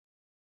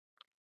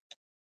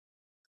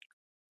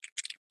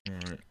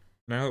Alright.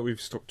 Now that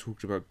we've stopped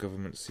talking about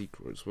government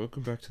secrets,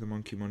 welcome back to the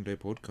Monkey Monday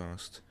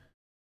podcast.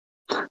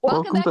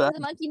 Welcome back to the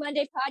Monkey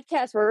Monday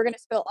podcast, where we're going to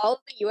spill all of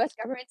the U.S.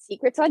 government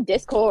secrets on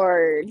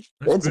Discord.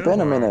 It's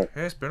been a minute.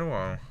 Yeah, it's been a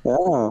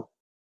while.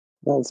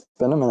 Yeah, it's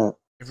been a minute.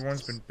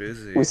 Everyone's been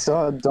busy. We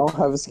still don't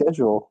have a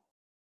schedule.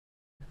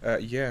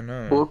 Yeah,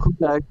 no. Welcome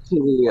back to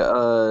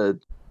the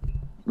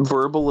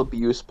verbal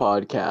abuse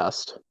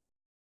podcast.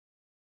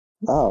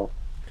 Oh.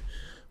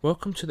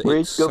 Welcome to the Where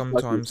It you go,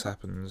 Sometimes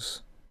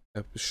Happens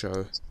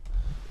show,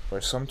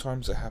 where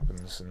sometimes it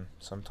happens and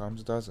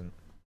sometimes it doesn't.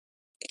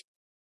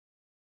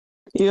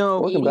 You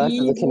know, Welcome back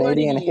to the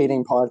Canadian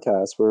hating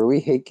podcast, where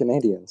we hate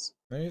Canadians.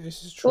 Maybe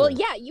this is true. Well,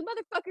 yeah, you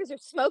motherfuckers are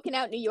smoking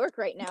out New York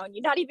right now, and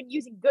you're not even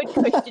using good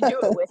kush to do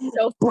it with,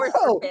 so for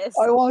purpose.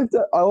 I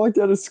walked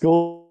out of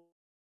school.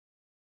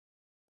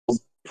 It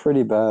was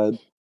pretty bad.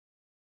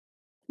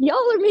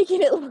 Y'all are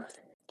making it look...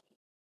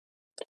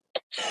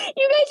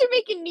 You guys are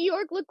making New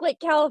York look like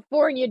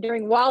California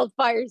during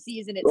wildfire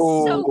season. It's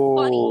so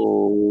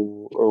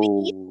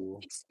funny.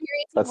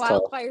 Experiencing That's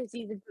wildfire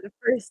season for the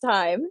first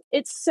time.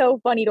 It's so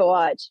funny to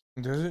watch.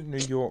 Doesn't New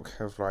York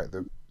have like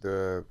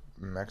the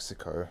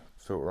Mexico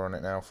filter on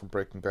it now from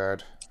Breaking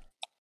Bad?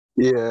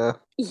 yeah.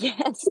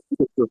 Yes.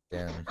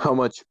 Damn. How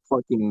much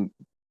fucking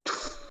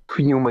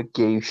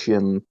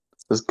fumigation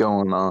is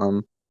going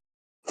on?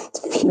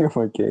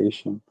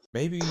 Fumigation.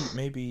 Maybe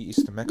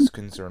it's the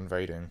Mexicans are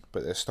invading,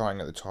 but they're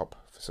starting at the top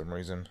for some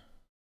reason.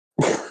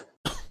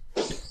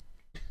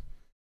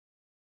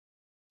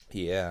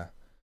 Yeah.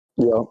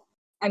 Yep.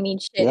 I mean,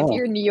 shit, Yeah. if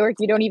you're in New York,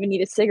 you don't even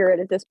need a cigarette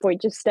at this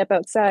point. Just step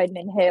outside and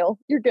inhale.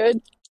 You're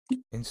good.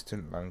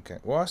 Instant lung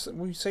cancer. Well,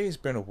 we say it's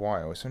been a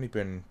while. It's only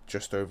been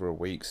just over a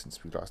week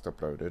since we last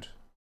uploaded.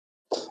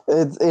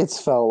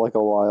 It's felt like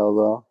a while,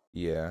 though.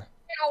 Yeah.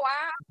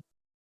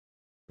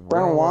 Been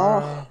a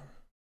while.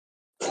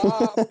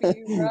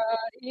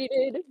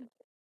 Copyrighted.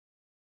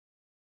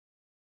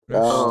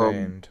 No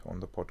stand on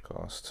the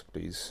podcast,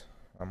 please.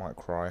 I might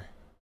cry.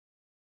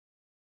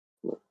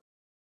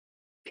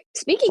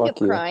 Speaking Fuck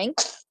of you. crying,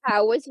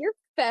 how was your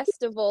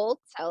festival?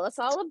 Tell us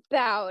all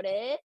about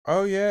it.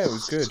 Oh yeah, it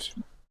was good.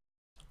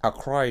 I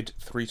cried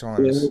 3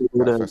 times at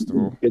the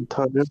festival. Good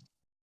time.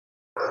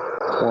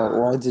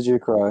 Why did you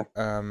cry?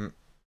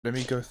 Let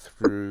me go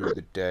through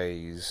the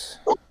days.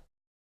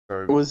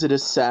 So, Was it a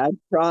sad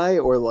cry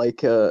or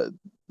like a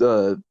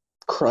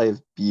cry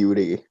of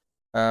beauty?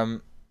 a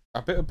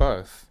bit of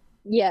both.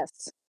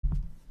 Yes,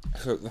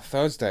 So the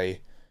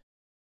Thursday,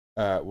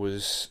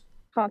 was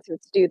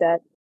concerts do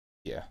that.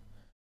 yeah.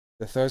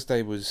 The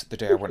Thursday was the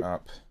day I went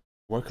up.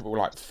 Woke up at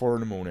like 4 in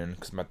the morning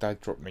because my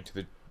dad dropped me to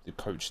the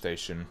coach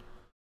station.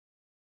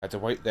 I had to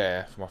wait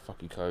there for my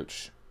fucking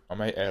coach. My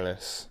mate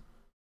Ellis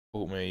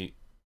bought me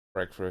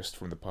breakfast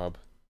from the pub.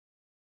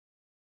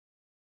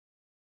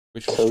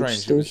 Which was Coach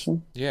strange. It was,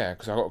 station? yeah,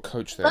 because I got a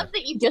coach there. Love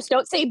that you just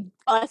don't say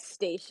bus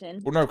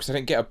station. Well, no, because I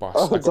didn't get a bus.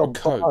 Oh, I it's got a a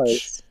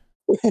coach.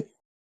 bus.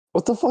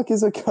 What the fuck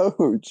is a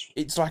coach?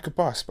 It's like a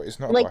bus, but it's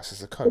not Like- a bus.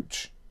 It's a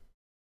coach.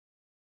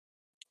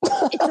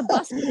 It's a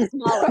bus but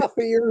smaller.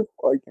 You're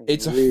fucking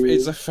It's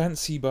weird. a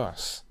fancy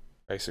bus,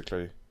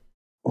 basically.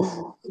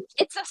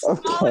 It's a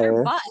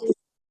smaller Okay. bus.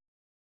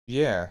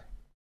 Yeah,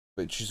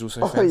 but she's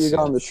also I thought fancy. you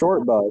got on the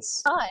short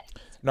bus.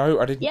 No,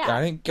 I didn't. Yeah.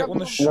 I didn't get on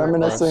the short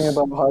Reminiscing bus.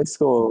 about high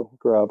school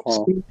grab,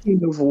 huh?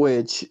 Speaking of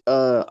which,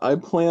 I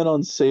plan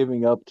on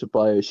saving up to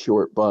buy a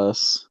short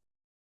bus.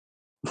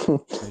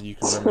 And you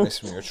can reminisce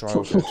from your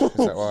childhood. Is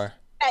that why?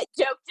 That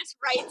joke just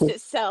writes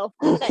itself.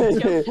 That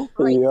joke just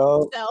writes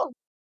Yup. itself.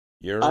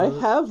 I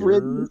have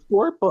ridden a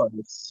short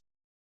bus.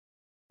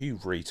 You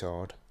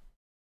retard.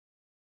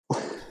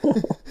 Correct.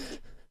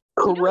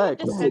 You don't have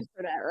to censor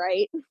that,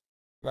 right?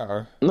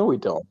 No, No, we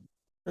don't.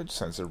 don't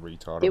censor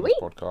retard Do on we? this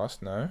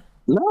podcast. No.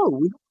 No,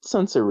 we don't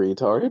censor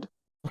retard.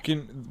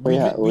 Fucking, We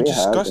we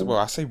discussed. haven't. Well,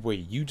 I say we.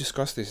 You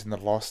discussed this in the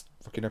last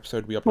fucking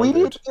episode we We uploaded. didn't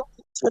even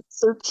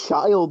censor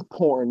child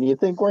porn. You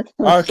think we're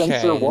gonna Okay.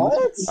 censor what?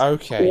 What?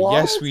 Okay. What?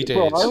 Yes, we Bro, did.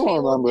 I don't Okay,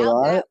 well, remember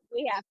now that.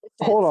 we have to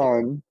censor. Hold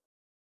on.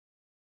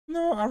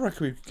 No, I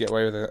reckon we could get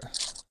away with it.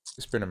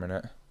 It's been a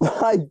minute.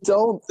 I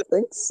don't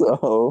think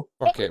so.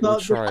 Fuck it, No, we'll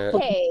try it.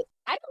 Okay,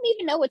 I don't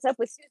even know what's up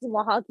with Susan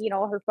Wojcicki and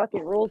all her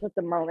fucking rules at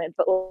the moment,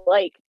 but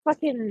like,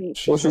 fucking...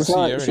 Well, She's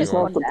not CEO she's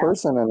anymore. not the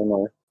person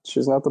anymore.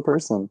 She's not the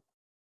person.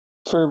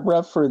 For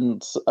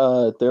reference,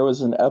 there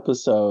was an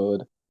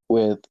episode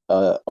with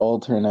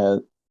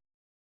alternate,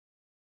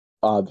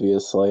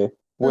 obviously,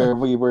 where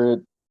we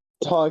were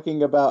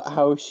talking about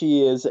how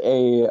she is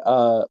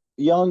a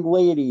young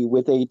lady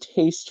with a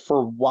taste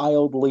for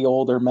wildly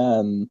older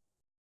men.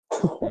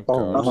 Oh,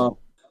 Oh,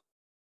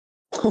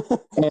 God.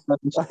 And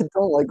I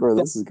don't like where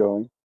this is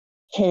going.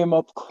 came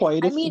up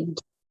quite a I mean- few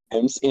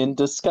times in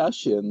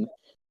discussion.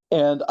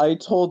 And I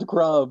told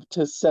Grub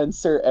to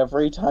censor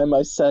every time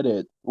I said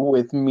it,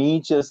 with me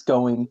just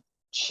going,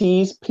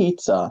 cheese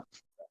pizza.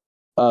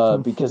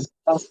 Because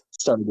Gus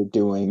started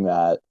doing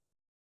that.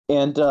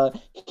 And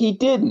he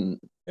didn't.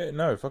 Yeah,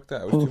 no, fuck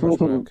that. It was too much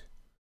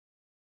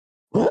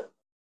work.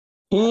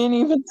 He didn't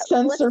even Let's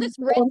censor just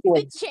rinse the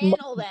Public.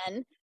 channel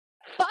then.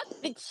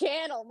 Fuck the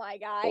channel, my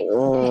guy.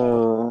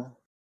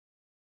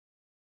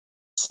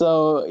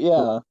 So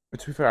yeah. But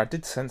to be fair, I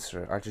did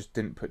censor it. I just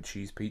didn't put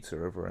cheese pizza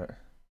over it.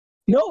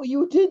 No,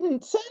 you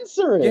didn't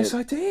censor it. Yes,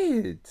 I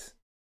did.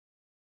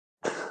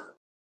 I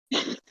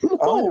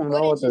don't even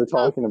know what they're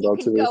talking about,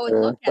 to be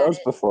fair. That was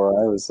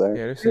before I was there.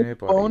 Yeah, listen here,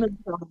 buddy.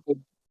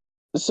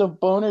 So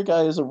Boner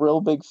Guy is a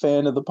real big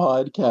fan of the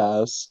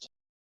podcast.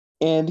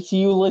 And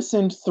he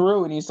listened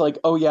through and he's like,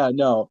 oh yeah,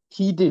 no,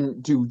 he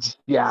didn't do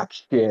jack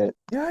shit.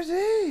 Yeah, I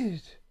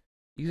did.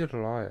 He's a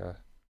liar.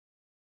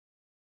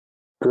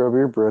 Grub,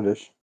 you're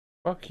British.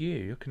 Fuck you,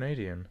 you're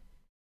Canadian.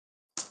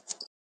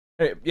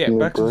 Hey, yeah, You're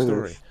back to the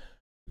British. story.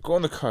 Got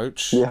on the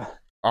coach Yeah.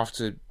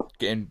 after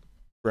getting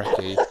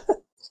brekkie.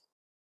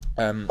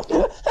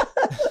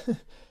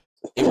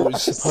 It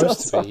was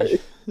supposed to be.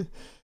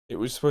 It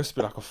was supposed to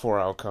be like a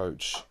 4-hour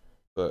coach,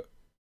 but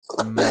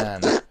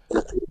man,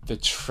 the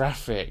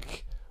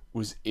traffic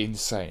was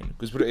insane.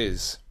 Because what it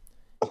is,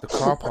 the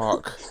car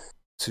park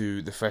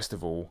to the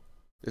festival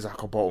is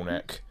like a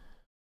bottleneck.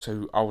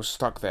 So I was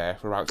stuck there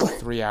for about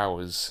 3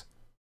 hours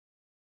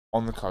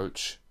on the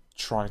coach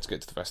trying to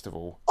get to the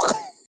festival.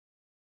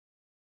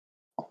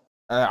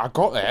 I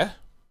got there.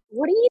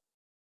 What are you?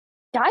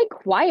 Die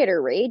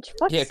quieter, Rage.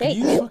 Fuck's Yeah, can sake.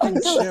 you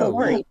fucking Tell a chill?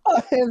 story.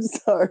 I am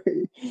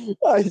sorry.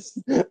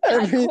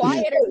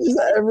 Quieter.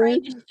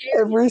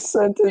 Every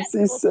sentence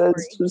he says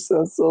just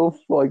sounds so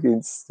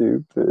fucking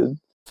stupid.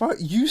 Fuck,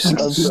 you sound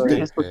I'm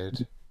sorry.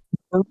 stupid.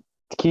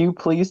 Can you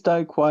please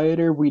die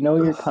quieter? We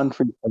know your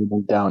country's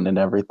burning down and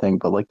everything,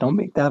 but like, don't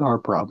make that our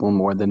problem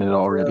more than it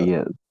already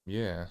is.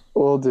 Yeah.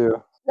 We'll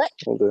do.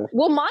 We'll do.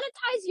 We'll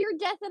monetize your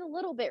death in a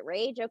little bit,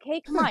 Rage.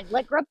 Okay, come on.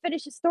 Let Grub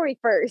finish his story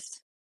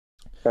first.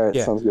 Alright,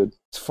 Yeah. sounds good.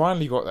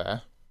 Finally got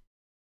there,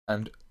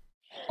 and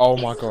oh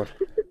my god,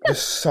 the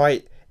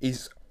site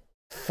is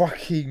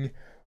fucking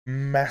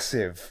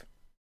massive.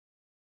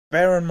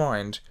 Bear in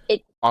mind,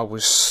 I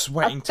was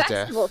sweating to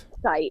festival death.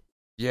 Site.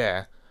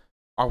 Yeah,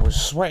 I was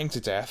sweating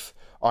to death.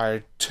 I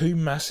had 2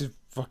 massive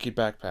fucking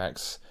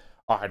backpacks.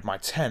 I had my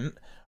tent,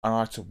 and I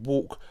had to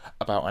walk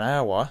about an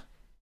hour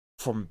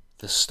from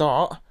the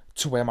start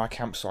to where my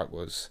campsite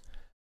was.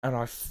 And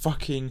I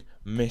fucking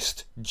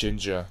missed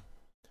Ginger.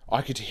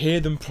 I could hear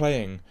them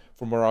playing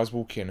from where I was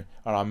walking,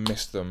 and I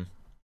missed them.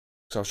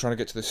 So I was trying to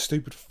get to this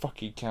stupid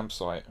fucking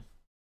campsite.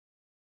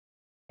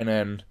 And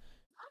then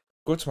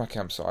got to my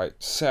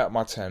campsite, set up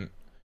my tent,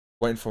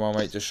 waiting for my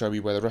mate to show me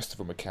where the rest of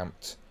them were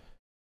camped.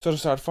 So I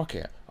decided, fuck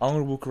it, I'm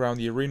going to walk around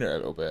the arena a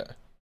little bit.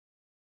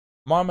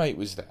 My mate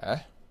was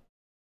there.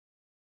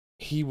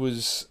 He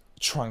was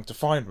trying to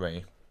find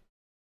me.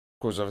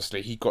 Because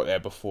obviously he got there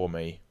before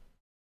me.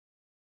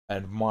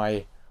 And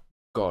my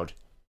god,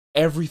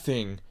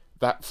 everything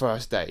that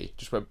first day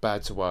just went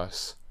bad to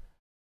worse.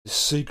 The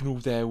signal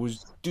there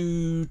was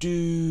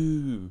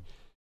doo-doo.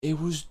 It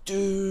was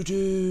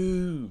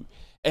doo-doo.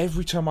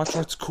 Every time I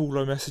tried to call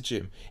or message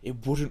him,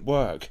 it wouldn't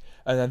work.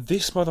 And then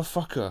this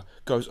motherfucker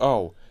goes,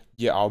 oh,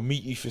 yeah, I'll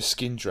meet you for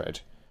Skindred.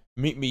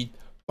 Meet me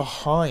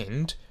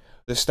behind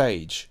the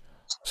stage.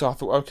 So I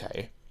thought,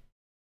 okay,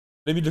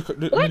 let me look at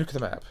the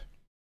map.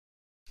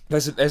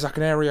 There's like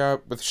an area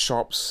with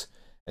shops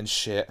and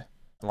shit,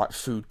 and like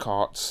food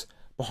carts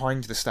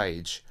behind the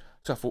stage.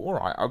 So I thought,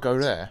 alright, I'll go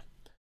there.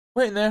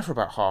 Waiting there for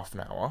about half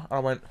an hour, and I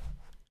went,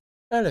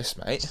 Ellis,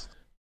 mate,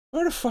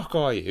 where the fuck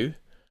are you?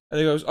 And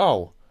he goes,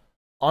 oh,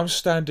 I'm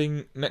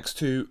standing next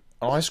to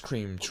an ice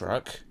cream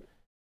truck,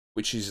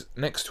 which is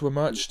next to a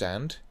merch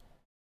stand,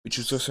 which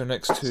is also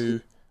next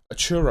to a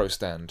churro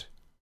stand.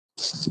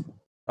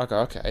 I go,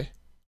 okay,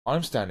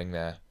 I'm standing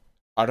there.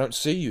 I don't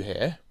see you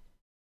here.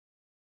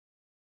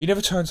 He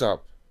never turns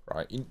up,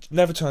 right? He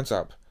never turns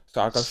up.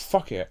 So I go,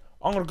 fuck it,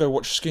 I'm gonna go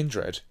watch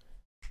Skindred.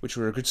 Which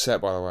were a good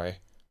set, by the way.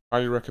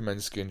 Highly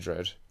recommend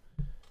Skindred.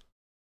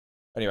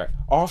 Anyway,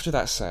 after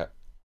that set,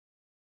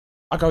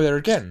 I go there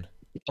again.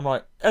 I'm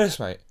like, Ellis,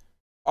 mate,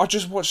 I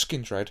just watched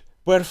Skindred.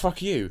 Where the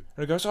fuck are you?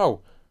 And he goes,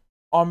 oh,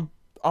 I'm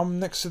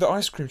next to the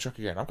ice cream truck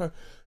again. I go,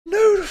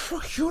 no, the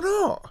fuck you're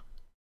not.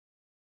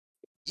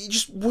 He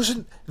just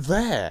wasn't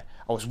there.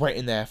 I was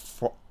waiting there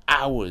for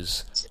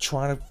hours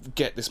trying to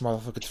get this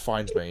motherfucker to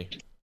find me.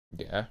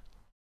 Yeah.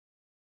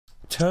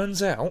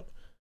 Turns out,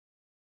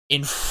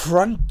 in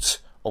front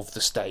of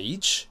the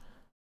stage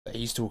that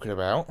he's talking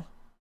about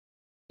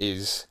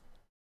is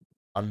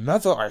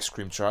another ice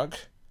cream truck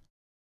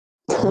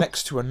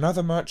next to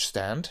another merch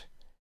stand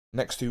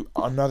next to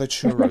another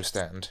churro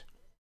stand.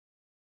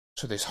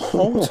 So this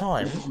whole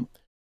time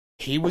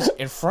he was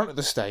in front of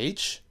the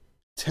stage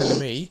telling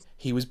me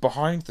he was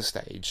behind the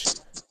stage,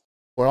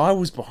 where I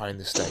was behind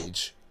the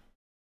stage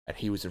and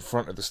he was in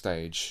front of the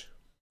stage.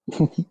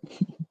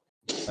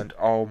 And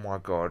oh my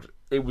god,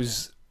 it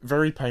was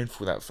very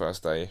painful that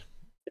first day.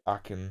 I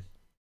can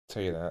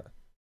tell you that.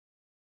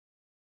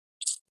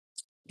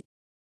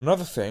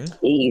 Another thing,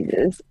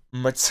 Jesus.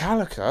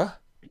 Metallica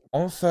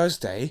on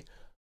Thursday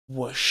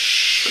were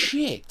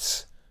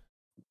shit.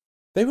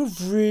 They were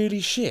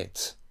really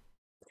shit.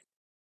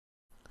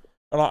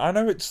 And I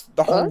know it's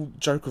the whole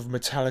joke of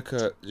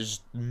Metallica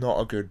is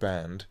not a good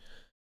band,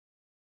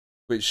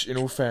 which, in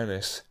all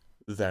fairness,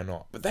 they're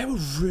not. But they were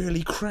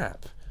really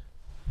crap.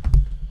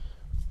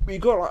 We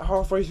got like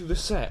halfway through the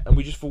set, and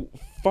we just thought,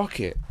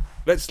 fuck it,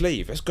 let's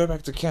leave, let's go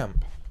back to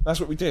camp. That's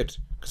what we did,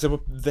 because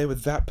they were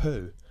that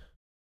poo.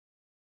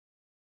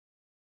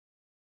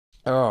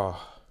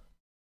 Oh.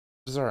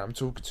 Sorry, I'm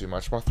talking too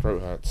much, my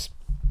throat hurts.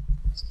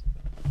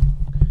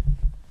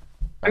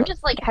 I'm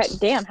just like,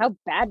 damn, how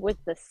bad was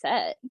the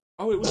set?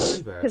 Oh, it was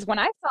really bad. Because when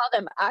I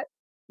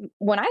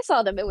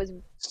saw them, it was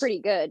pretty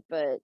good.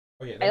 But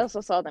I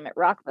also saw them at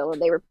Rockville,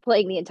 and they were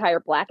playing the entire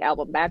Black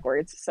album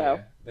backwards. So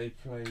yeah, they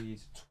played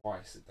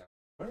twice at that.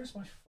 Where is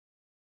my?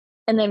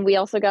 And then we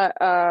also got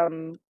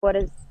what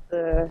is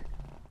the?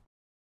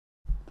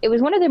 It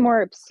was one of the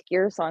more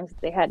obscure songs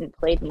that they hadn't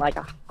played in like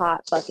a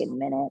hot fucking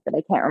minute that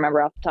I can't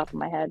remember off the top of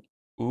my head.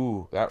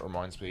 Ooh, that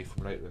reminds me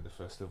from later in the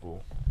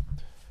festival.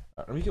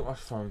 Let me get my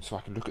phone so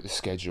I can look at the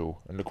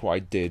schedule and look what I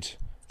did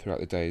throughout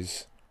the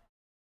days.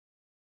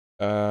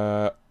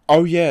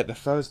 Oh yeah, the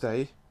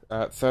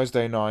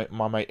Thursday night,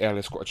 my mate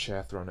Ellis got a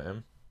chair thrown at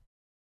him.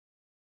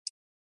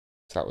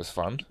 So that was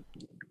fun.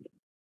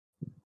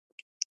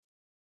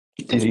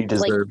 Did he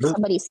deserve it?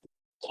 Somebody's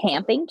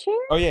camping chair?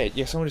 Oh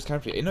yeah, somebody's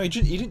camping. No, he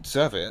didn't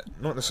deserve it,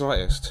 not the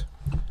slightest.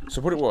 So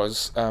what it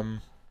was,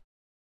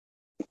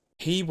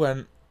 he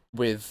went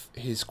with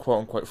his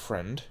quote-unquote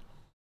friend,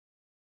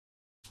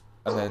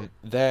 and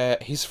then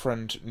his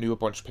friend knew a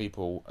bunch of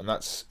people, and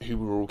that's who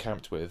we were all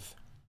camped with.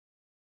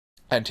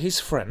 And his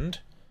friend,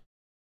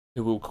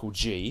 who we'll call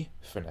G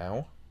for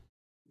now,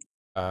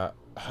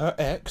 her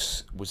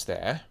ex was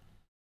there,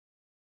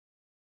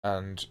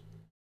 and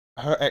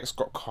her ex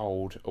got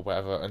cold or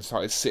whatever and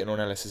started sitting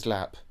on Ellis's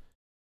lap,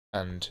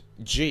 and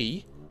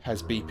G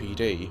has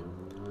BPD,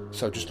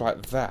 so just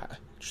like that,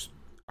 just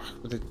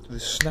with the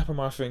snap of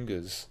my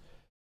fingers,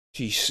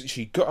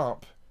 she got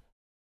up,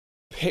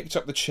 picked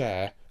up the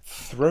chair,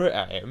 threw it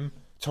at him,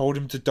 told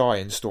him to die,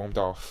 and stormed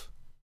off.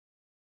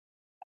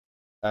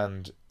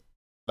 And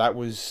that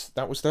was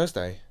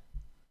Thursday.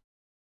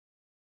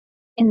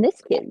 And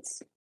this,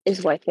 kids,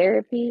 is why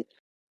therapy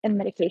and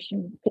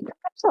medication can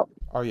help.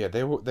 Oh yeah,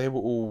 they were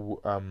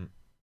all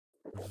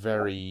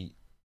very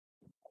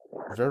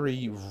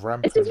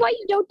rampant. This is why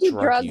you don't do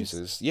drugs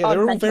users. Yeah, they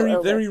were all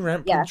very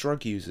rampant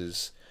drug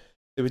users.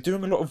 They were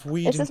doing a lot of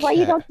weed. This is why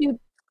you don't do.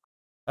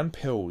 And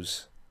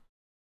pills,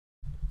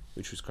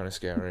 which was kind of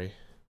scary.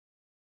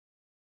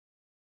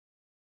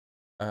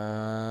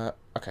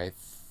 Okay.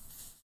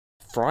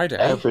 Friday.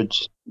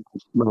 Average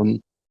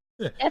man.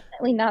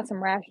 Definitely not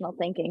some rational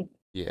thinking.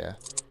 Yeah.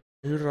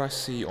 Who did I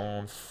see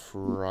on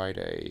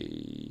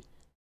Friday?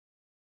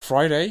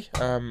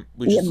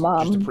 Which is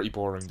just a pretty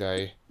boring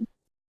day.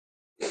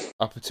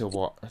 Up until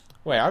what?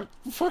 Wait,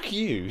 fuck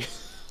you.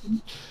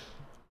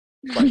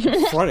 Like,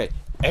 Friday,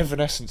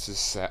 Evanescence's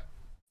set.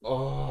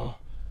 Oh,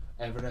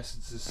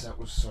 Evanescence's set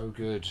was so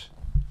good.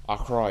 I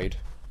cried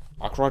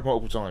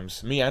multiple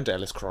times. Me and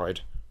Ellis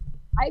cried.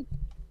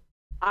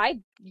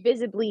 I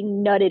visibly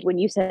nutted when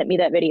you sent me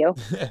that video.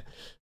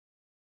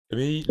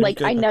 I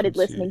nutted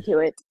listening to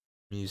it.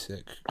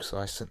 Music, because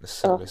I sent the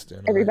set list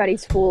in.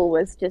 Everybody's Fool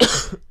was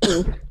just.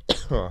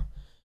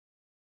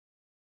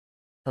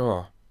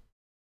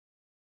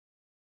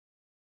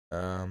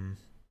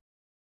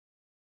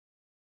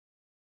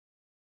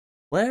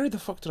 Where the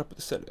fuck did I put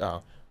the set?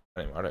 Oh,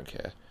 anyway, I don't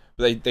care.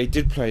 But they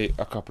did play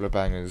a couple of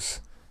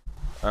bangers.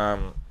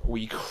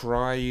 We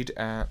cried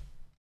at.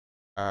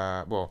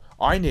 Well,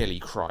 I nearly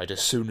cried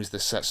as soon as the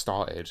set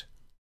started.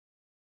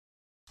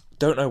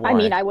 Don't know why. I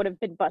mean, I would have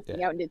been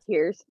busting out into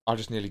tears. I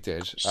just nearly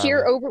did.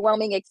 Sheer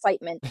overwhelming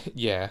excitement.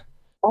 Yeah.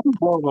 I'm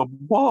gonna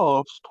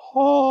bust.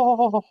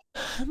 Oh.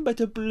 I'm about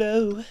to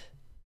blow.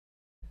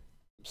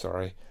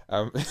 Sorry.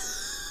 I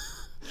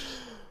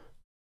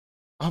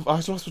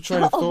lost my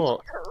train of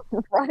thought.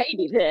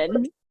 Righty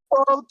then.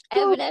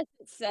 Evanescence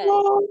said.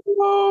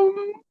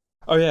 Oh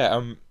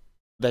yeah.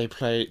 They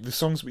play the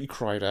songs we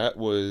cried at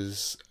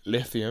was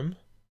Lithium,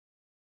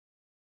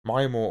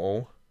 My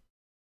Immortal,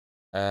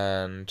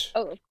 and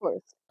of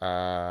course.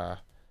 Why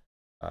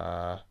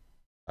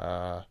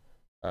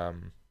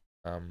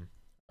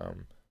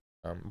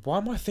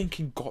am I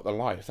thinking Got the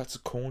Life? That's a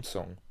Korn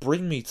song.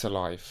 Bring Me to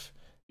Life,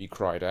 we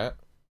cried at.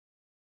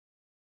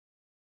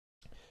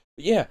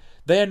 But yeah,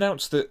 they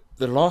announced that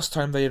the last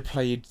time they had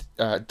played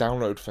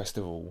Download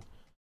Festival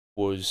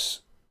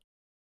was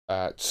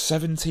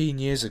 17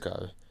 years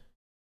ago.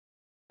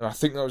 And I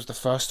think that was the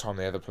first time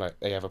they ever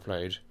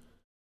played.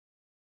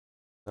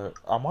 So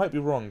I might be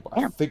wrong, but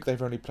I think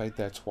they've only played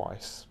there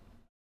twice.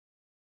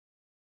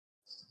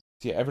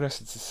 So yeah,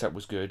 Evanescence's set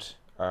was good.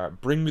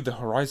 Bring Me the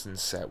Horizon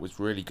set was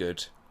really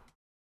good.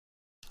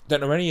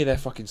 Don't know any of their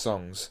fucking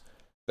songs.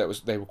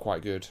 They were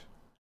quite good.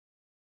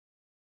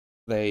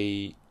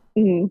 I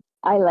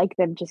like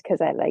them just because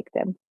I like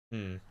them.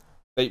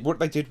 What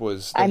they did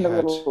was I'm a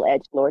little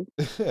edgelord.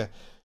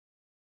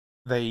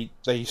 They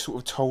sort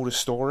of told a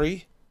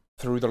story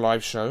through the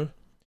live show.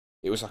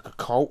 It was like a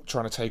cult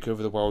trying to take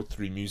over the world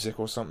through music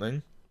or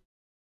something.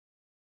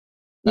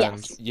 Yes.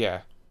 And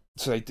yeah,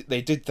 so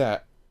they did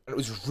that. And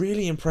it was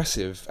really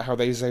impressive how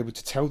they was able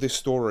to tell this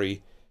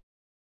story,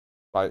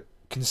 like,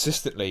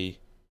 consistently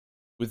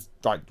with,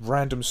 like,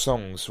 random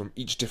songs from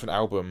each different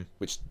album,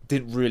 which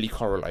didn't really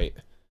correlate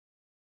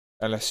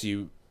unless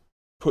you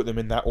put them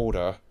in that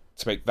order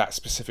to make that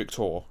specific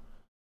tour.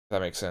 If that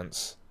makes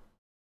sense.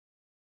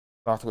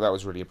 I thought that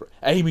was really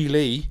Amy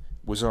Lee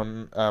was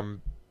on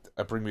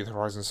a Bring Me the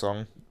Horizon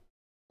song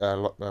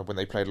when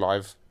they played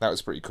live. That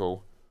was pretty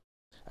cool.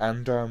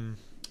 And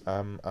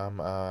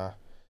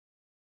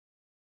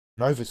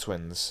Nova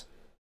Twins,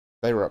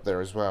 they were up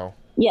there as well.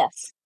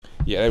 Yes.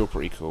 Yeah, they were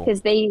pretty cool.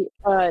 Because they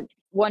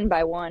one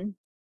by one.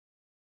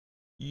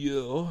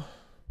 Yeah.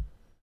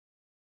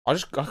 I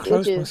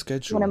closed my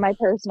schedule. One of my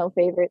personal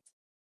favorites.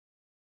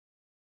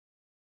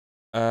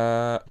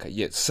 Okay,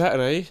 yeah,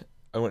 Saturday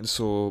I went and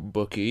saw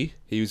Bucky.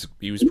 He was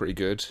pretty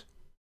good.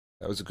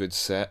 That was a good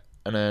set.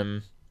 And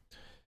then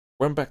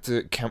went back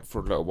to camp for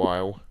a little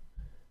while,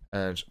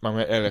 and my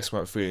mate Ellis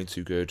weren't feeling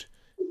too good.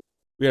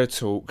 We had a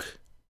talk,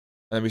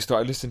 and then we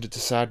started listening to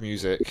sad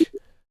music.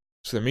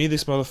 So me and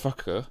this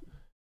motherfucker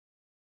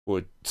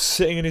were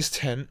sitting in his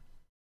tent,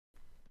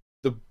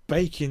 the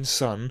baking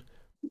sun,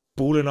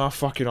 bawling our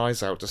fucking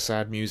eyes out to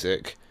sad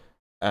music,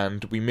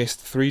 and we missed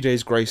 3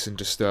 days grace and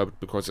Disturbed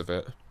because of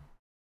it.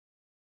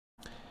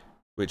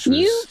 Which was...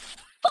 You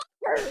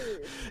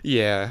fuckers!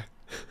 Yeah.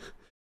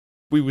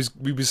 We was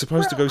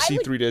supposed to go see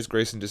would... 3 Days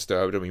Grace and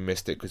Disturbed, and we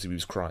missed it because he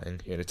was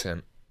crying in a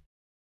tent.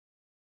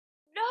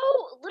 No,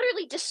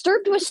 literally,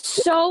 Disturbed was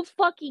so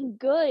fucking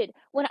good.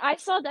 When I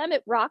saw them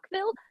at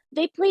Rockville,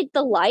 they played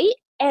The Light,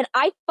 and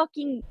I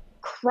fucking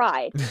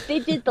cried. They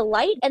did The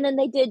Light, and then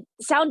they did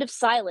Sound of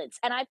Silence,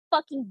 and I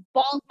fucking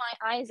bawled my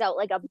eyes out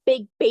like a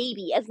big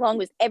baby, as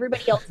long as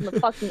everybody else in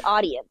the fucking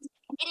audience.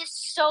 It is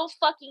so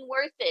fucking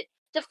worth it.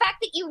 The fact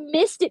that you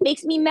missed it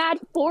makes me mad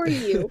for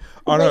you.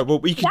 I know,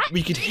 but we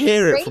could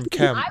hear it from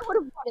camp. I would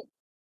have wanted.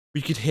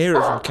 We could hear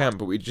it from camp,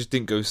 but we just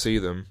didn't go see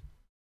them.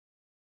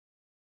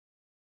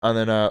 And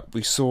then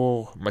we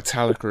saw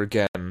Metallica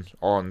again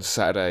on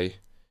Saturday.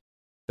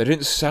 They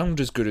didn't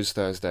sound as good as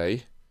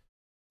Thursday,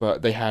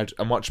 but they had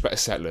a much better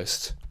set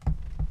list.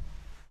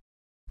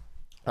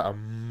 A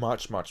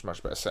much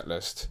better set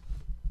list.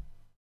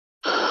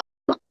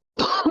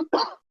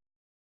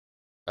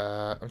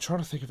 I'm trying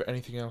to think of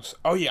anything else.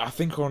 Oh yeah, I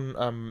think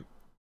on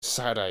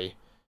Saturday,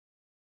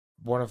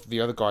 one of the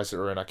other guys that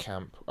were in our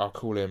camp, I'll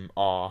call him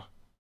R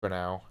for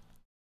now.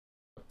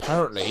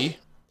 Apparently,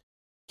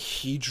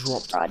 he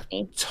dropped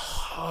a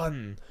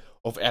ton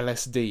of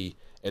LSD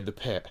in the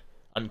pit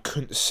and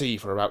couldn't see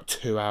for about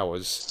 2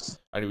 hours.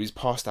 And he was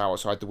passed out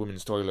outside the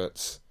women's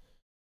toilets.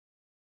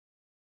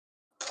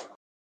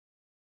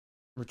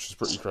 Which was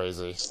pretty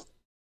crazy.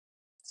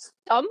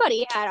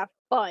 Somebody had a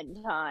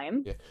fun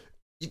time. Yeah.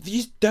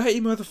 These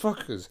dirty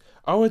motherfuckers.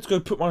 I went to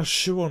go put my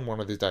shoe on one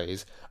of the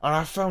days, and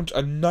I found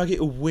a nugget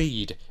of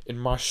weed in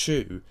my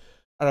shoe.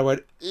 And I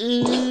went,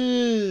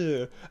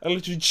 ew! I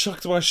literally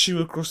chucked my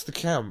shoe across the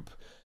camp.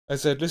 I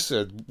said,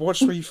 listen,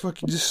 watch where you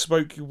fucking just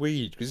smoke your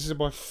weed, because this is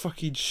my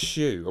fucking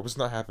shoe. I was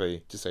not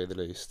happy, to say the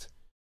least.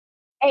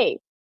 Hey,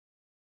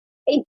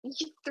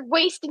 you're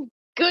wasting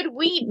good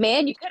weed,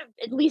 man. You could have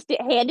at least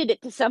handed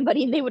it to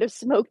somebody and they would have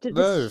smoked it.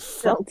 No,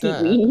 fuck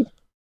that. Weed.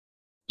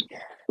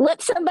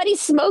 Let somebody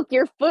smoke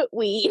your foot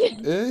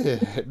weed.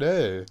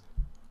 No.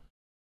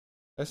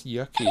 That's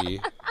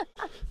yucky.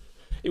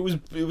 It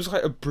was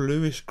like a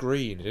bluish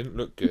green. It didn't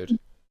look good.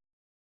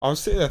 I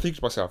was sitting there thinking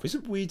to myself,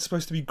 isn't weed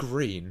supposed to be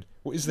green?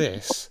 What is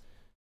this?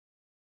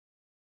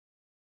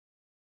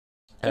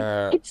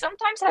 It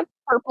sometimes have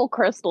purple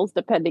crystals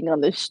depending on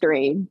the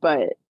strain,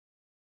 but...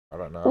 I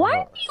don't know. Why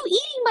are you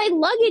eating my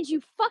luggage,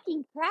 you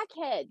fucking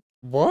crackhead?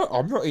 What?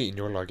 I'm not eating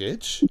your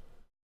luggage.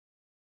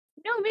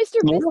 No, Mr.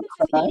 Business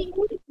is eating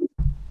one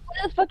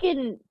of the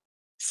fucking...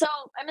 So,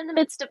 I'm in the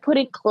midst of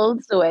putting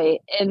clothes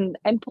away, and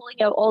I'm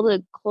pulling out all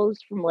the clothes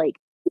from, like,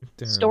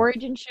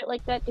 storage and shit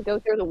like that to go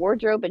through the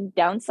wardrobe and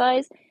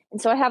downsize. And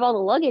so I have all the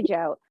luggage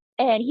out,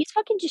 and he's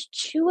fucking just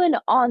chewing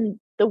on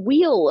the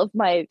wheel of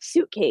my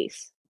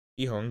suitcase.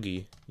 He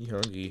hungry.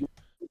 His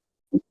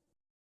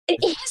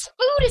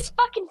food is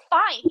fucking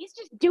fine. He's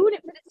just doing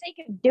it for the sake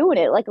of doing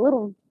it, like a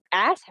little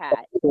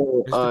asshat.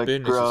 Mr.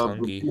 Business is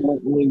hungry.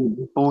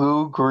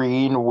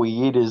 Blue-green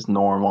weed is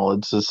normal.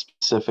 It's a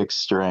specific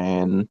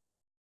strain.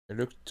 It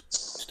looked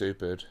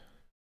stupid,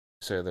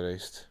 to say the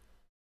least.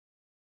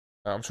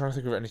 I'm trying to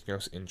think of anything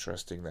else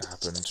interesting that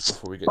happened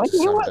before we get to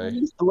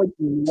Sunday. Like,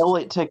 mail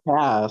it to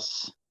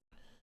Cass.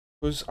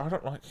 Because I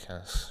don't like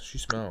Cass. She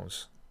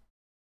smells.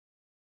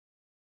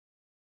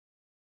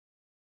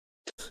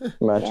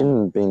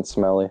 Imagine being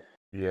smelly.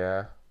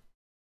 Yeah.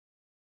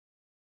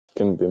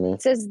 Couldn't be me.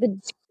 It says the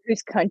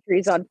whose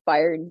country's on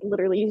fire and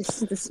literally is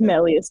the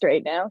smelliest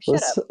right now.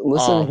 Shut up.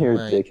 Listen here,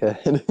 mate.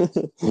 dickhead.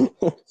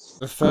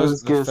 The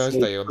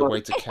Thursday on the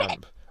way to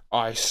camp,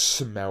 I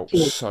smelt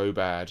so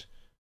bad.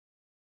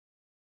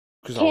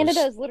 Canada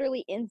is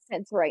literally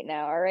incense right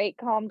now, alright?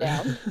 Calm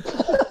down.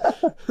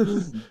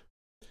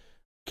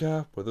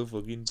 God, what the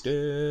fucking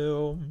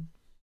damn.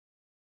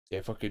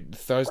 Yeah, fucking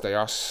Thursday,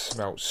 I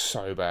smelt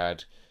so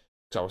bad.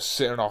 So I was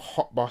sitting on a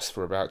hot bus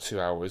for about 2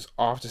 hours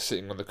after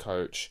sitting on the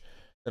coach.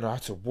 Then I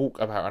had to walk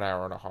about an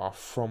hour and a half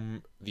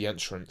from the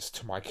entrance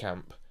to my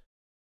camp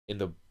in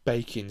the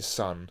baking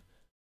sun.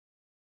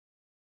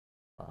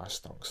 Oh, I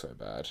stunk so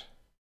bad.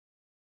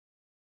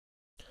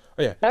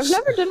 Oh yeah, I've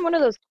never done one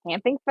of those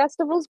camping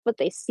festivals, but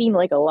they seem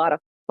like a lot of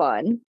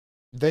fun.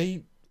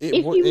 If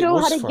you know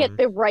how to get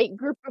the right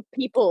group of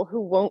people who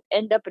won't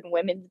end up in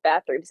women's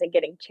bathrooms and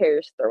getting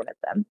chairs thrown at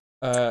them.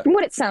 From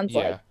what it sounds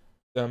like.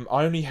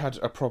 I only had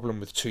a problem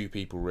with 2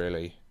 people,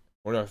 really.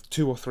 Well, no,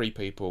 2 or 3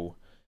 people.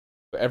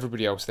 But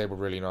everybody else, they were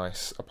really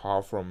nice,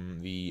 apart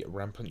from the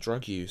rampant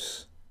drug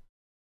use.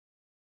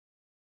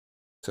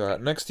 So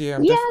next year...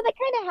 that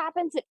kind of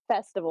happens at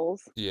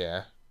festivals.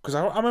 Yeah. Because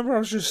I remember I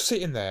was just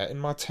sitting there in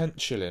my tent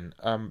chilling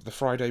the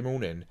Friday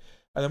morning,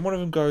 and then one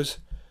of them goes,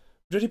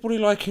 "Did anybody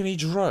like any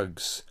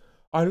drugs?"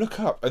 I look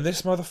up, and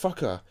this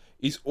motherfucker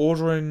is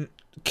ordering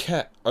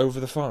Ket over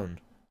the phone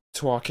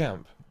to our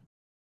camp.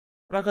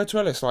 And I go to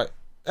Ellis, like,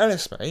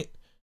 "Ellis, mate,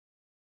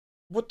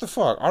 what the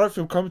fuck? I don't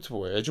feel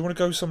comfortable here. Do you want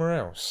to go somewhere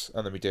else?"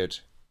 And then we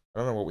did. I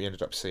don't know what we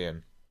ended up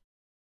seeing.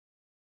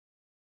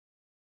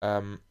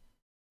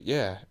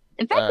 Yeah.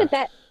 The fact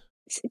that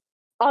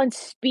on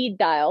speed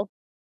dial,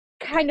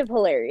 kind of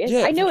hilarious.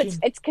 Yeah, I know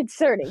it's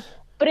concerning,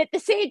 but at the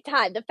same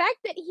time, the fact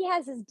that he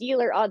has his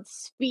dealer on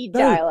speed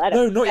dial at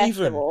a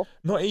festival.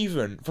 Not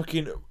even.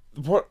 Fucking,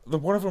 one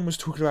of them was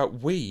talking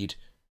about weed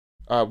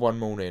one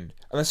morning,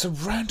 and then some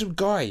random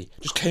guy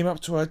just came up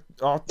to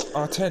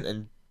our tent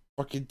and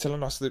fucking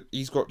telling us that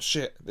he's got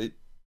shit that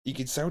he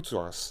can sell to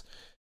us.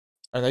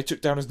 And they took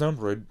down his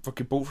number and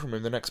fucking bought from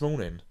him the next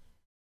morning.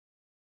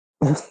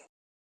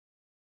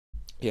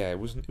 Yeah, it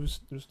was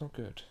not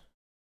good.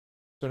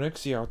 So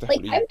next year I'll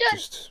definitely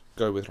just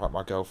go with like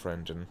my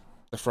girlfriend and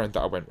the friend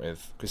that I went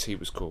with, because he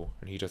was cool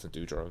and he doesn't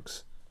do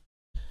drugs.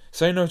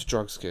 Say no to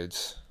drugs,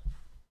 kids.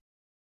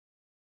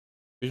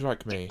 Be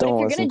like me. But if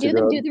you're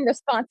gonna do them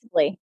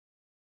responsibly.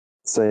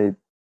 Say,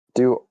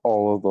 do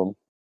all of them.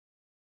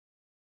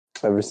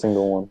 Every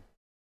single one.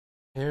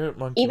 Here at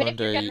Monkey Even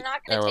Monday if you're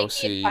not gonna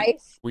LLC, take the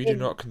advice, we do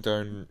not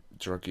condone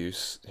drug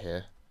use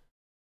here.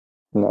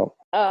 No.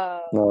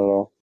 Not at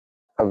all.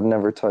 I've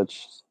never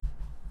touched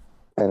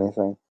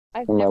anything.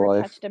 I've in never my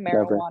life. touched a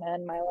marijuana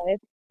in my life.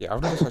 Yeah,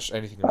 I've never touched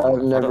anything in my life.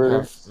 I don't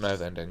have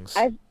nerve endings.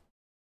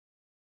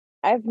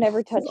 I've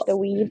never touched a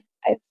weed.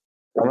 I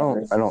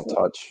don't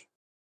touch.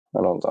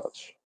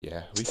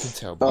 Yeah, we can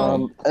tell.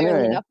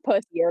 Anyway, enough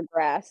pussy or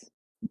grass.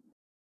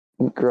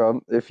 Grub,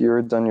 if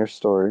you're done your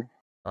story.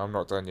 I'm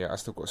not done yet. I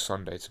still got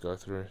Sunday to go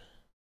through.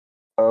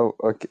 Oh,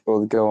 okay.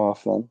 Well, go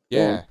off then.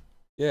 Yeah,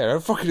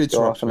 don't fucking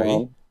interrupt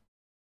me.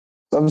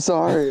 I'm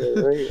sorry.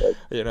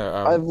 You know,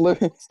 I've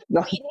literally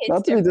not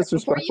to be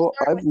disrespectful.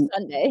 I've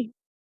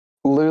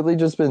literally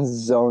just been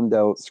zoned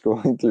out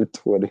scrolling through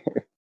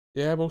Twitter.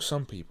 Yeah, well,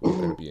 some people are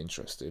going to be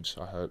interested.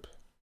 I hope.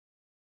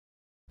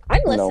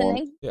 I'm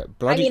listening. Yeah,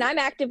 I'm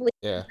actively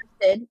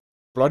interested.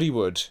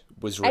 Bloodywood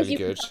was really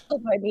good.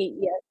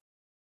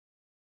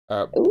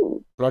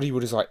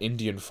 Bloodywood is like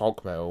Indian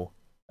folk metal,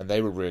 and they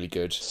were really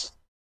good.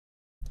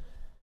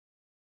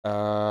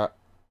 Yeah,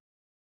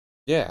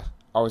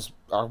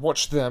 I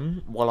watched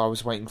them while I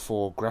was waiting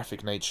for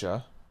Graphic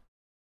Nature,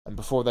 and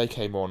before they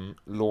came on,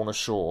 Lorna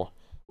Shore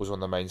was on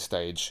the main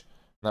stage,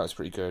 and that was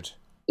pretty good.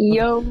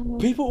 Yo.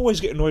 People always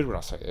get annoyed when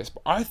I say this,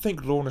 but I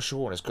think Lorna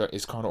Shore is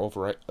kind of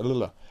overrated.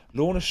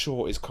 Lorna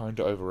Shore is kind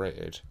of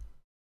overrated.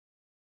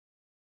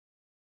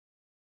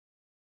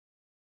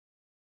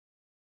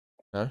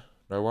 No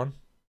one.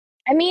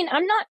 I mean,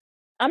 I'm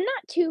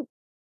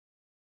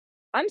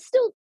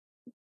still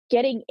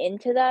getting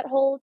into that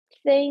whole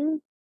thing.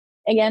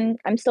 Again,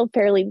 I'm still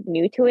fairly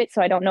new to it,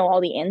 so I don't know all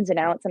the ins and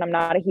outs, and I'm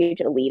not a huge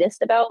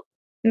elitist about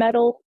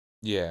metal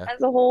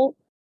as a whole.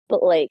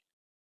 But, like,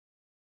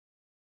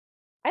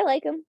 I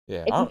like them.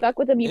 Yeah, if you fuck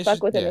with them, you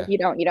fuck with them. If you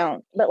don't, you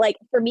don't. But, like,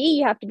 for me,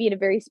 you have to be in a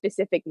very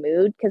specific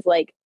mood, because,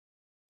 like,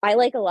 I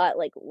like a lot,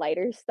 like,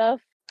 lighter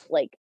stuff.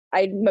 Like,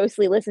 I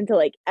mostly listen to,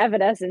 like,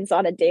 Evanescence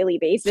on a daily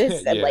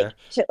basis, and, like,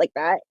 shit like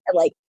that. And,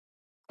 like,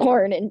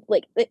 Korn, and,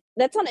 like,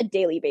 that's on a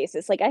daily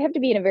basis. Like, I have to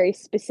be in a very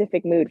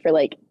specific mood for,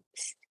 like,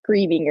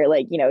 screaming or,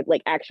 like, you know,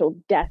 like, actual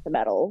death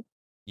metal.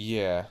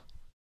 Yeah.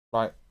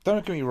 Like,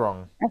 don't get me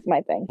wrong. That's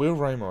my thing. Will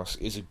Ramos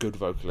is a good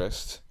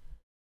vocalist,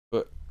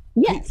 but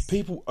yes,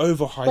 people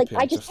overhype like, him.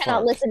 I just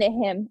cannot listen to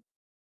him.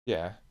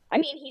 Yeah. I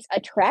mean, he's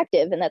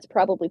attractive, and that's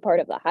probably part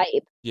of the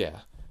hype.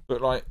 Yeah,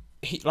 but like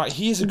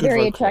he is a good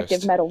very vocalist,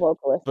 attractive metal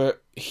vocalist.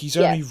 But he's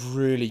only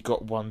really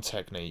got one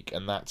technique,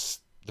 and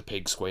that's the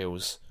pig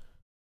squeals.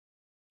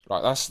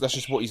 Like that's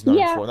just what he's known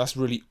for, and that's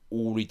really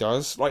all he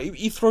does. Like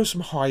he throws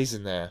some highs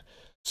in there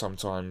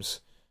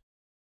sometimes,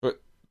 but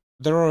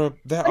there are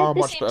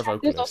much better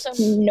vocalists. There's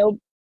also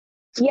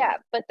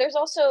but there's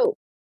also,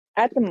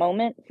 at the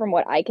moment, from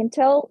what I can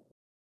tell,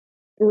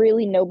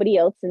 really nobody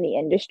else in the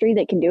industry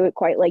that can do it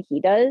quite like he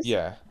does.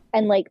 Yeah.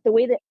 And, like, the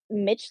way that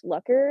Mitch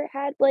Lucker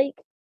had, like,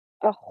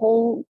 a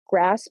whole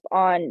grasp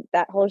on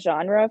that whole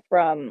genre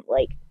from,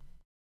 like,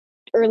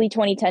 early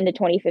 2010 to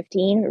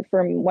 2015, or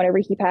from whenever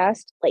he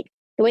passed, like,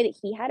 the way that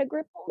he had a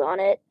grip hold on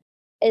it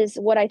is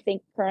what I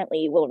think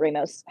currently Will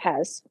Ramos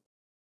has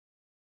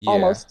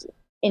almost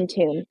in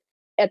tune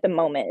at the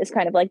moment. Is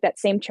kind of like that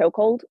same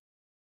chokehold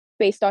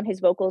based on his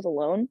vocals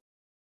alone.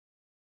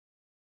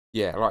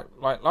 Yeah,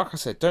 like I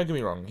said, don't get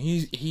me wrong.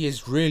 He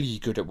is really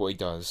good at what he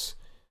does,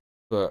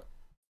 but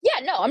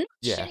yeah, no, I'm not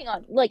shitting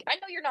on. Like, I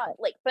know you're not.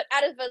 Like, but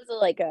out of as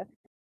like a,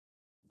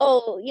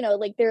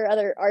 like there are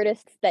other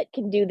artists that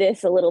can do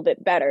this a little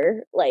bit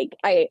better. Like,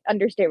 I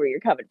understand where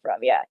you're coming from.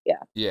 Yeah.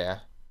 Yeah,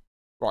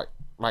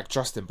 like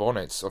Justin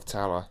Bonnet of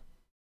Tala.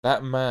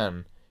 That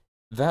man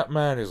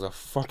is a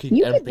fucking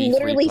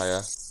MP3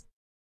 player.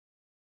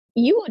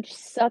 You would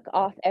suck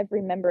off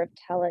every member of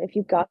Tala if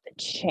you got the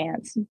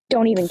chance.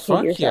 Don't even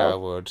kid yourself. Yeah, I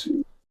would.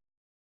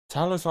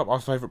 Tala's like my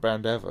favorite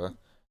band ever.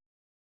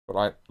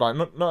 But not I'm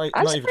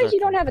not surprised you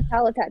don't have a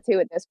Tala tattoo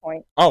at this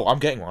point. Oh, I'm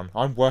getting one.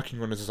 I'm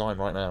working on a design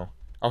right now.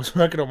 I was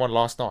working on one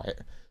last night.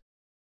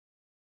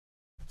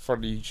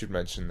 Funny you should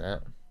mention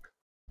that.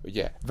 But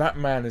yeah, that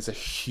man is a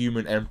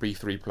human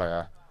MP3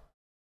 player.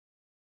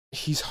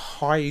 His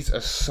highs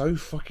are so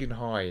fucking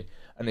high,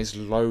 and his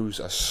lows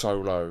are so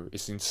low.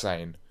 It's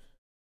insane.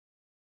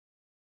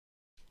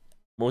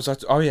 What was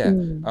that? Oh yeah,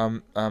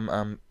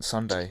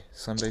 Sunday.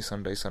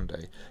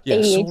 Yeah,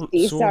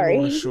 ADHD, Saul sorry.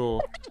 Lorna Shaw.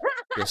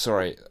 Yeah,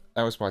 sorry,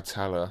 that was my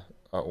Tala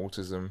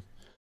autism.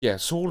 Yeah,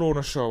 Saul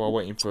Lorna Shaw while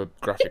waiting for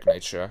Graphic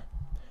Nature.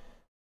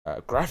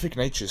 Graphic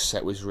Nature's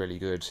set was really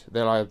good.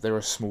 They're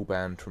a small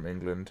band from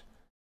England.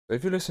 So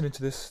if you're listening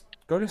to this,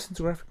 go listen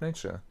to Graphic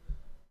Nature.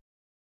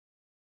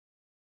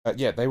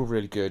 Yeah, they were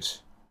really good.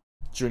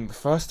 During the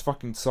first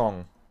fucking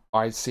song,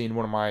 I'd seen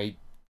one of my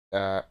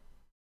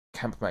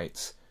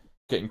campmates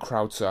getting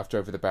crowd surfed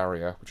over the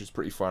barrier, which was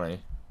pretty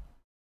funny.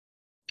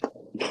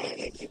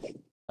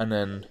 And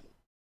then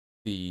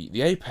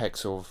the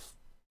apex of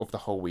the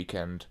whole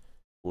weekend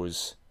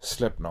was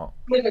Slipknot.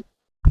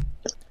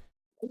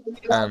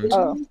 And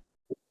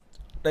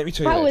let me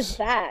tell you How this. was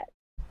that?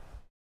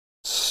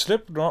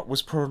 Slipknot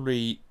was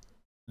probably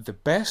the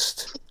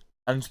best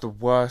and the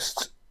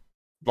worst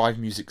live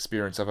music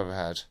experience I've ever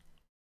had.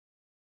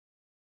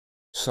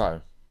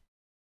 So,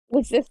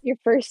 was this your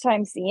first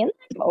time seeing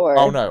them, or?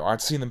 Oh no,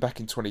 I'd seen them back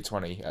in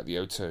 2020 at the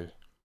O2.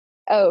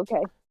 Oh,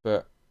 okay.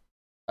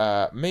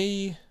 But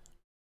me,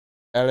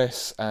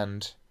 Ellis,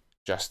 and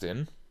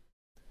Justin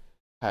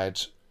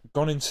had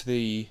gone into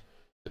the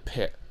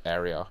pit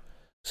area.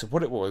 So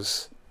what it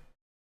was,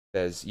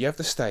 you have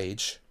the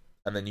stage,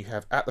 and then you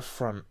have at the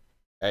front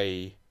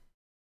a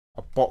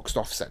boxed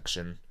off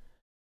section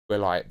where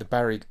like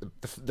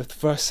the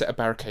first set of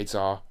barricades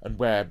are, and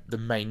where the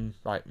main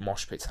like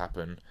mosh pits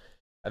happen,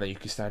 and then you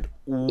can stand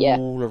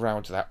all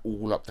around that,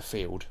 all up the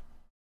field.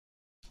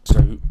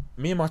 So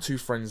me and my two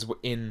friends were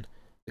in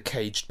the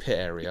caged pit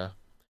area.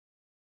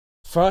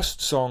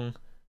 First song,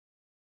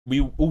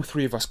 all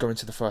three of us go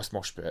into the first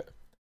mosh pit.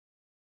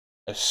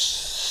 As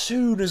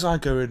soon as I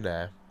go in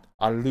there,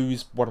 I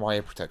lose one of my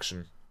ear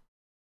protection.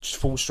 Just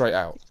fall straight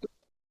out.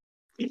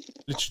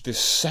 Literally, the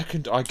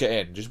second I get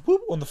in, just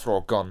whoop on the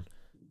floor, gone.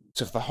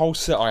 So for the whole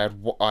set, I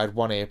had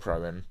one ear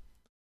pro in.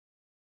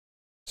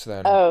 So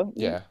then,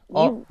 yeah.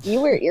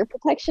 You wear ear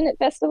protection at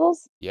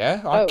festivals?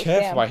 Yeah, I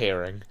care for my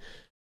hearing.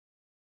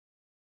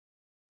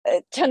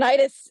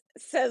 Tinnitus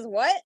says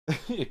what?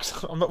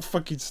 I'm not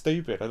fucking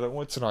stupid. I don't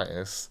want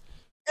tinnitus.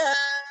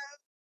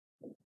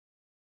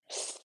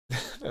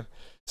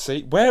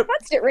 See, where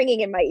constant ringing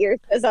in my ears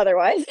says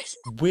otherwise.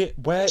 Where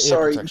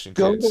ear protection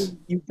kids?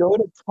 You go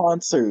to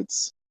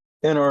concerts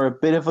and are a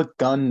bit of a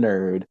gun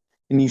nerd,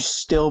 and you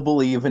still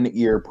believe in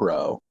ear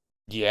pro.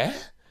 Yeah,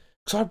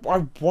 because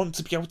I want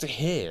to be able to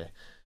hear.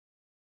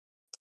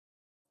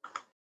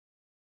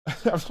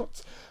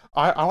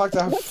 I like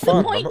to have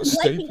fun. I'm not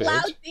stupid. Liking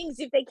loud things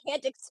if they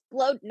can't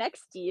explode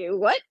next to you.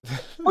 What?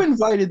 Who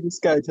invited this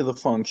guy to the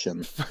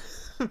function?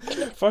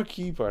 Fuck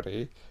you,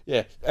 buddy.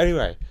 Yeah.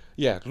 Anyway,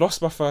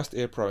 lost my first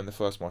ear pro in the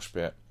first mosh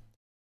pit.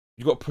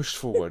 You got pushed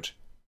forward.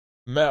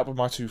 Met up with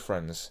my two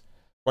friends.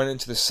 Went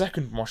into the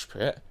second mosh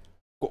pit.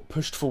 Got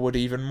pushed forward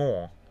even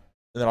more.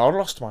 And then I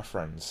lost my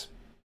friends.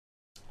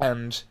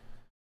 And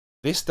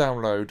this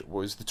download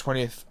was the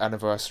 20th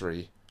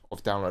anniversary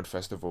of Download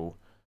Festival.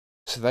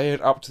 So they had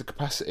upped the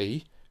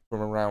capacity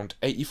from around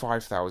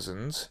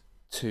 85,000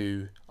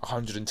 to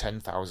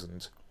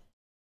 110,000.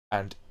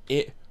 And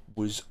it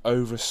was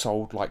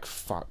oversold like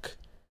fuck.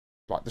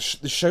 Like,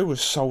 the show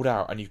was sold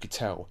out, and you could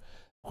tell.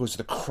 Because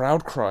the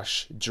crowd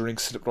crush during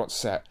Slipknot's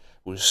set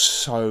was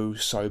so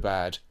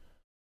bad.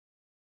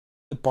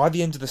 By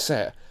the end of the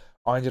set,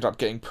 I ended up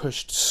getting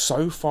pushed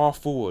so far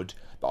forward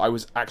that I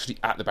was actually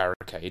at the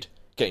barricade,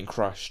 getting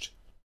crushed.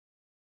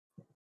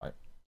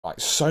 Like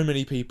so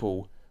many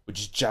people were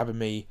just jabbing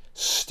me,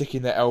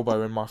 sticking their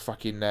elbow in my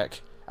fucking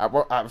neck. At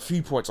a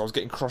few points, I was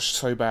getting crushed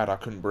so bad I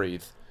couldn't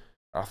breathe.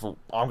 I thought,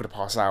 I'm going to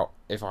pass out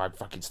if I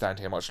fucking stand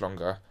here much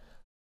longer.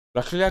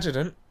 Luckily, I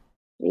didn't.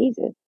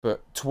 Jesus.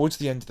 But towards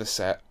the end of the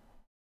set,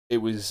 it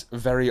was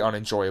very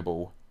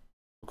unenjoyable.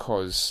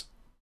 Because,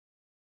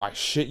 I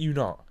shit you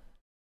not,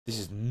 this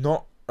is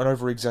not an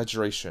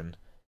over-exaggeration.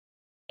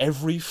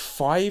 every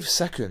 5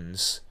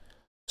 seconds,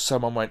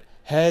 someone went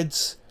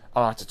heads,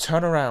 and I had to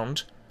turn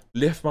around,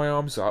 lift my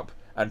arms up,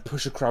 and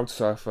push a crowd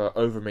surfer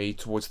over me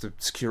towards the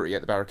security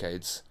at the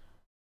barricades.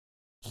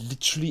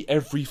 Literally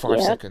every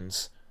 5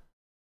 seconds.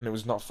 And it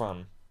was not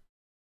fun.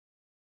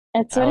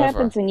 That's what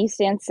happens when you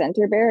stand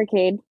center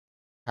barricade.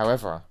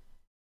 However,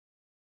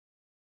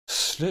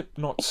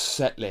 Slipknot's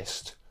set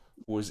list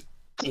was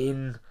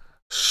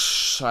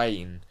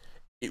insane.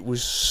 It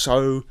was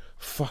so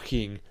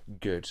fucking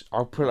good.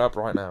 I'll pull it up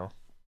right now.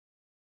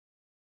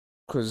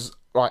 Because,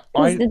 like,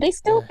 did they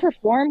still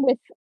perform with,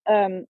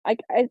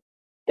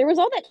 there was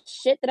all that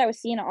shit that I was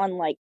seeing on,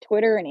 like,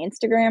 Twitter and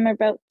Instagram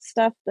about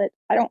stuff that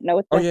I don't know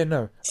what the... Oh, yeah,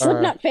 no.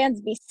 Slipknot fans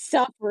be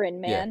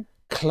suffering, man.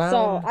 Yeah. Clown...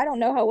 So, I don't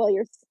know how well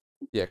you're...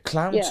 Yeah,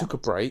 Clown took a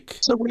break.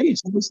 So, Rage,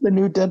 what's the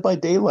new Dead by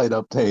Daylight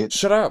update?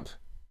 Shut up!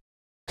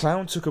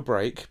 Clown took a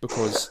break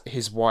because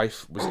his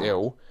wife was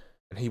ill,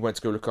 and he went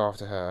to go look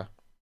after her.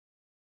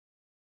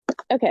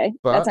 Okay,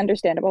 that's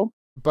understandable.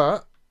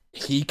 But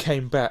he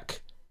came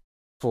back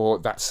for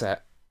that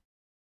set.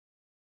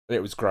 And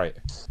it was great.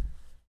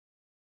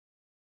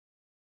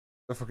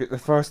 The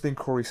first thing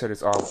Corey said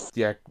is, "Oh,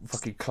 yeah,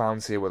 fucking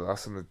Clown's here with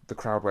us," and the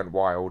crowd went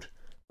wild.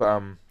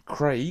 But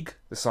Craig,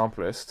 the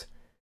samplist,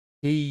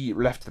 he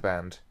left the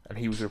band, and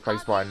he was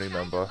replaced by a new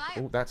member.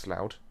 Oh, that's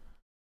loud.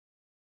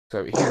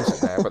 So he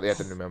wasn't there, but they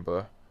had a new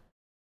member.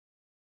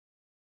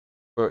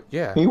 But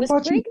yeah. Was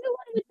Craig the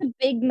one with the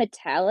big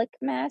metallic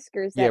mask,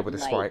 or is that with the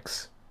Mike?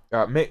 spikes?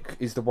 Mick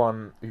is the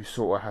one who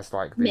sort of has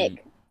like the Mick,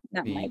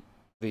 not Mike.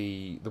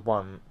 The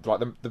one, like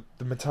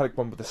the metallic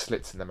one with the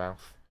slits in the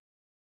mouth.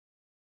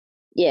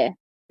 Yeah.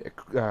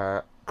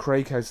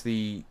 Craig has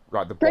the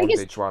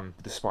bondage one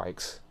with the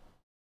spikes.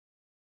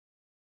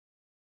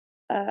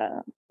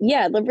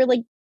 Yeah, the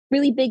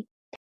really big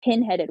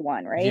pin-headed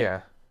one, right?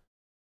 Yeah.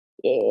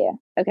 Yeah.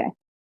 Okay.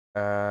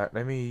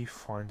 Let me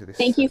find this.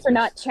 Thank you for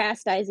not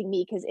chastising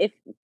me, because if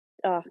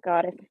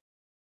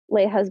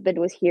my husband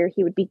was here,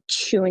 he would be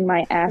chewing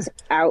my ass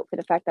out for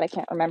the fact that I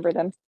can't remember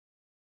them.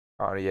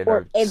 Oh yeah,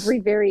 or every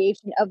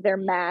variation of their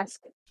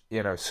mask.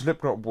 You know,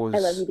 Slipknot was I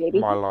love you, baby.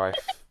 my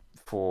life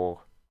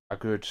for a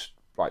good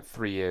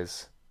 3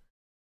 years.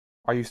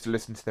 I used to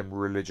listen to them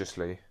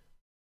religiously.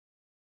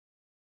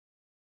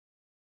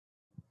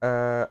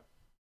 Yeah.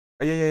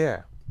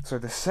 So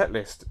the set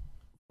list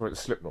for the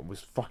Slipknot was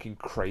fucking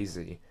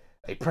crazy.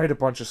 They played a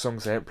bunch of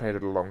songs they hadn't played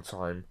in a long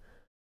time.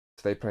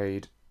 So they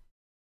played.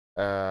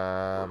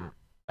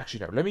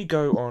 Actually, no. Let me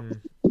go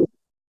on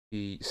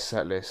the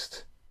set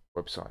list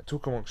website.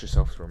 Talk amongst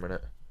yourselves for a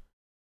minute.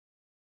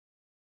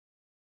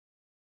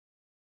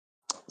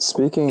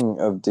 Speaking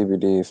of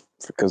DVD,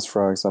 because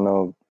Frogs, I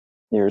know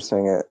you were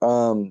saying it.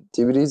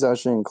 DVD's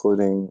actually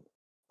including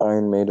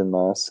Iron Maiden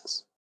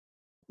masks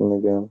in the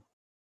game.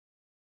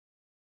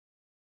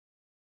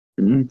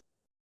 Mm-hmm.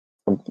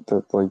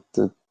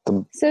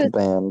 The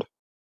band.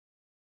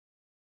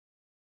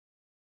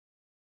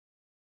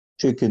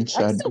 Chicken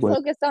I'm so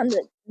focused on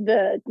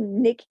the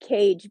Nick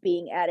Cage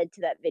being added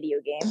to that video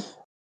game.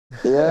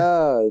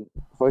 Yeah,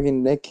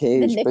 fucking Nick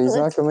Cage, but he's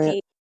not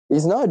coming.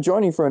 He's not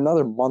joining for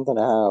another month and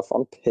a half.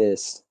 I'm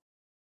pissed.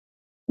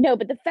 No,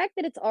 but the fact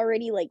that it's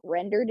already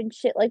rendered and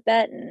shit like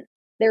that, and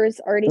there is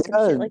already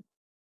some shit like.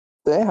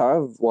 They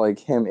have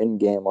him in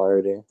game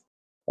already,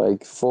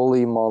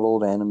 fully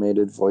modeled,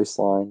 animated, voice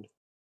lined.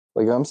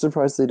 I'm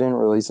surprised they didn't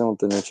release him with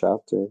the new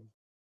chapter.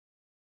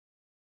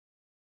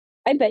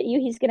 I bet you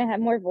he's gonna have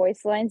more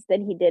voice lines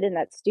than he did in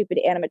that stupid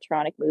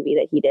animatronic movie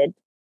that he did.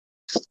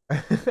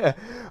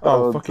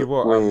 Fucking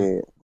what?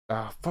 Wait.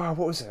 What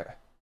was it?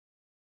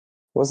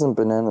 Wasn't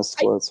Banana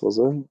Splits, was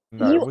it?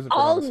 No, it wasn't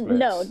Banana Splits.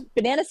 No,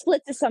 Banana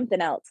Splits is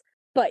something else.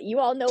 But you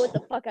all know what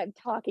the fuck I'm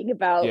talking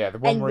about. Yeah, the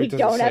one where he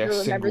doesn't say a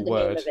single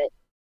word. Name of it.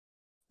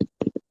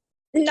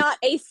 Not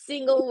a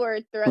single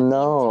word throughout the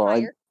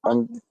entire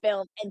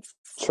film, and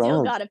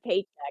still got a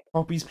paycheck.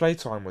 Poppy's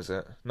Playtime, was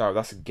it? No,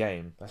 that's a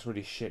game. That's a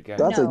really shit game.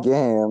 That's a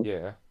game.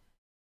 Yeah.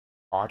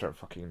 I don't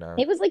fucking know.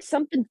 It was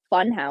something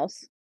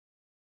Funhouse.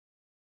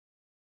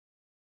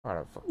 I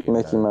don't fucking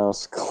Mickey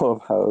Mouse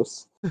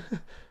Clubhouse.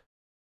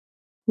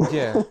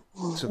 Yeah.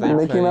 So they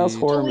Mickey Mouse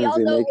horror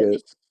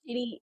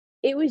movie.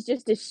 It was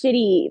just a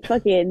shitty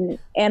fucking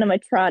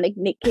animatronic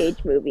Nick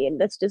Cage movie,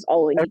 and that's just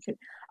all we need to.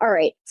 All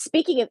right.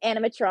 Speaking of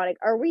animatronic,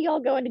 are we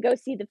all going to go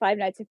see the Five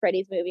Nights at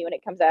Freddy's movie when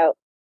it comes out?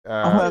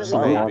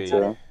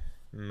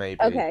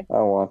 Maybe. Okay. I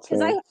want to.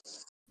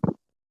 Because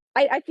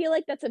I feel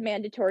like that's a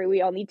mandatory.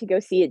 We all need to go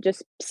see it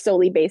just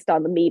solely based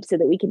on the meme so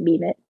that we can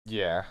meme it.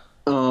 Yeah.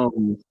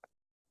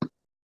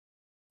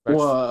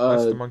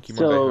 That's the Monkey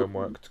Monday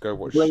homework to go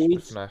watch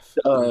FNAF.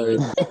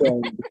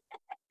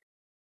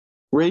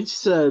 Rage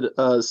said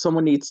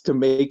someone needs to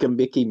make a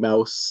Mickey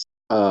Mouse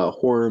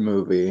horror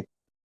movie.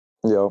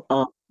 Yep.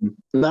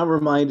 That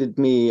reminded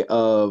me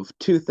of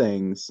two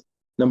things.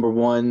 Number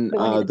one,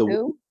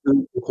 the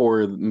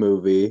horror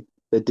movie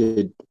that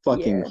did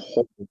fucking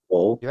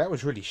horrible. Yeah, that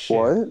was really shit.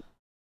 What?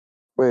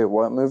 Wait,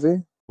 what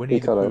movie? Winnie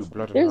the Pooh,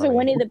 Blood and There's Honey. a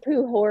Winnie the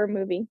Pooh horror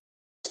movie.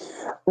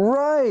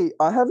 Right,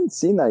 I haven't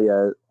seen that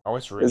yet. Oh,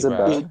 it's really Is it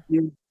bad.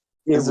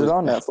 Is it was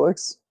on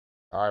Netflix?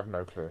 I have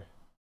no clue.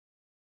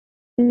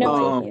 No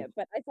Um, idea,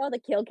 but I saw the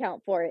kill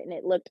count for it and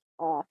it looked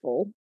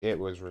awful. It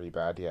was really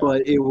bad, yeah.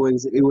 but it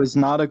was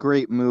not a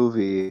great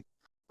movie.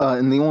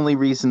 And the only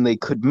reason they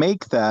could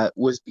make that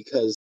was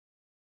because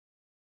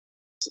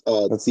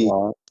That's the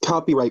not.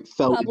 copyright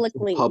fell into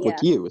Publicly, public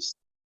yeah. use.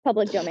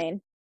 Public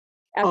domain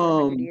after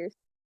 100 Um, years.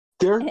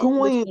 they're Which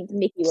going. means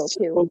Mickey will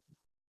too. So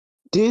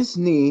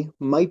Disney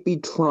might be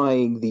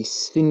trying the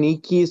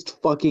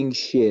sneakiest fucking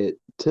shit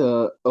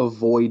to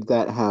avoid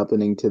that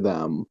happening to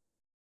them.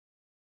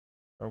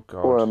 Oh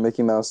Or a god.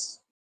 Mickey Mouse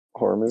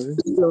horror movie?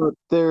 So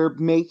they're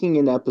making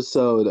an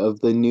episode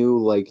of the new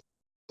like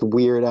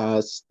weird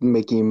ass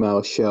Mickey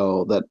Mouse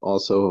show that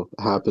also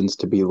happens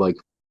to be like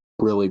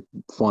really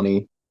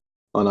funny,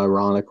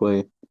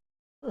 unironically.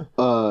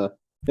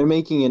 They're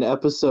making an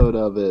episode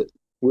of it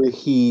where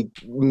he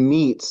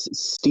meets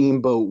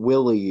Steamboat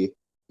Willie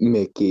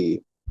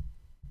Mickey,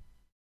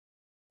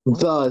 What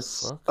the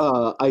thus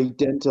fuck?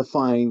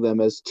 identifying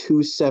them as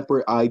two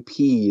separate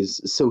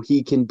IPs so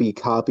he can be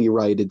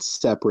copyrighted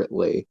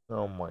separately.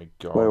 Oh my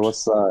god. Wait,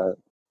 what's that?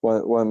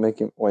 What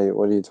making? Wait,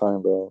 what are you talking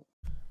about?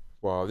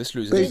 Wow, this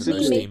loses even though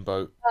Disney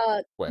Steamboat,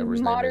 whatever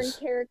his name modern is.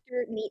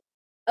 character meet.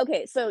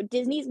 Okay, so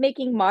Disney's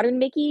making modern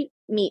Mickey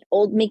meet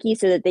old Mickey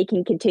so that they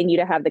can continue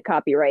to have the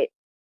copyright.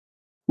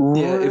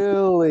 Yeah, if-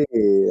 Really?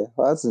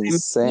 That's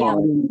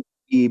insane.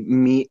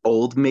 Meet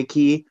old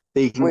Mickey,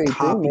 they can Wait, they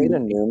copy made a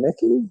new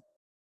Mickey?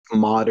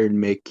 modern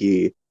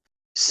Mickey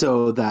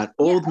so that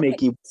old okay.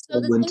 Mickey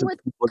So the will thing into with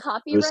public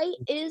copyright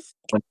is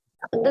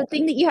the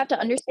thing that you have to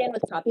understand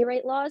with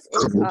copyright laws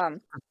is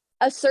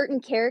a certain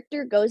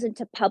character goes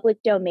into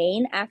public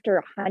domain after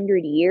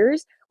 100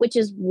 years, which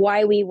is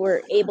why we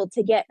were able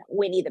to get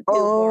Winnie the Pooh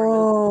horror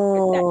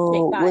movie.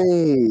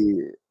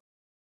 Oh, wait.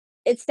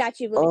 Its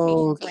statute of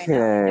limitations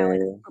ran out and now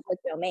it's Okay. public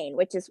domain,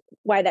 which is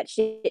why that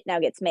shit now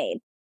gets made.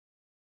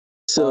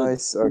 So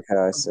Okay,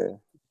 I see.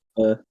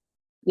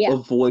 Yeah.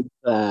 avoid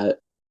that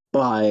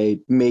by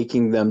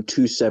making them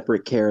two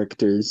separate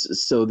characters.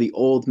 So the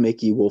old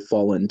Mickey will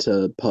fall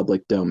into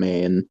public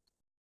domain,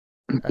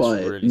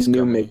 but really new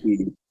scummy.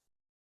 Mickey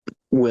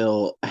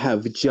will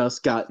have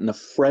just gotten a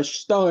fresh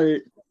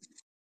start.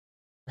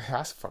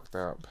 That's fucked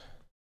up.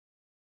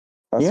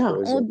 That's Yeah.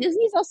 crazy. Well,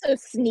 Disney's also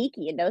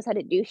sneaky and knows how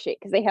to do shit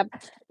because they have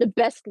the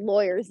best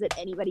lawyers that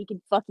anybody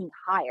can fucking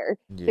hire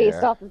based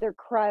Yeah. off of their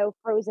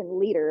cryo-frozen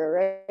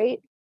leader,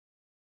 right?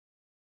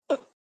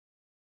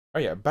 Oh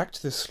yeah, back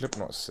to the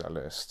Slipknot set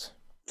list.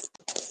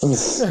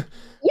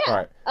 Yeah.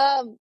 Right.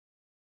 Um,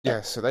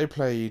 Yeah, so they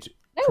played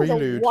that was a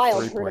Prelude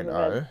wild 3.0,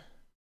 tournament.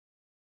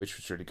 which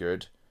was really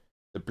good.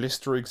 The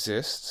Blister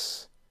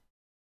Exists,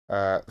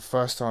 the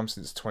first time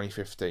since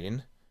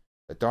 2015.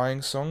 The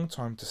Dying Song,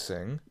 Time to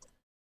Sing.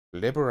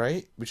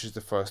 Liberate, which is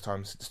the first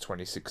time since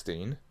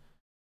 2016.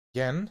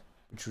 Yen,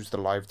 which was the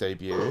live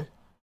debut.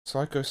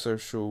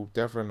 Psychosocial,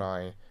 Devil and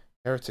I,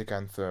 Heretic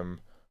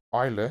Anthem,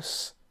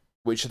 Eyeless,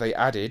 which they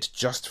added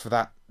just for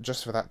that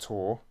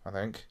tour, I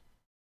think.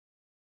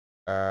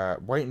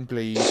 Wait and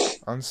Bleed,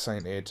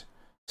 Unsainted,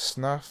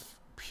 Snuff,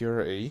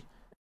 Purity,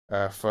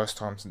 first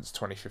time since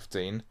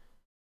 2015.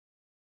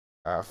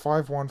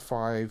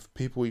 515,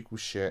 People Equal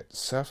Shit,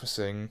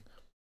 Surfacing,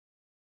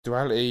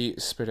 Duality,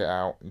 Spit It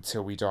Out,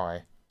 Until We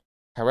Die.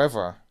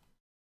 However,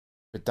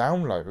 for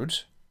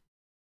download,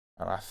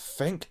 and I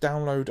think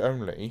download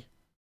only,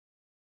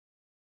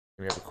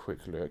 let me have a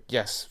quick look.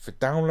 Yes, for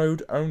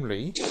download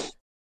only,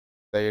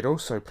 they had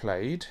also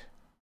played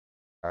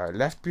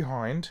Left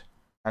Behind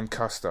and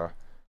Custer.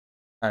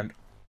 And,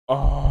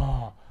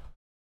 oh,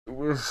 it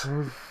was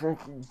so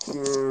fucking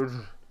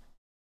good.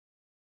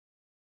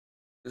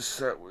 The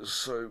set was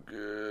so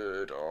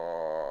good.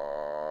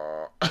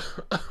 Oh.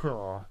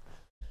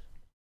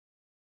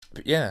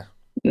 But yeah.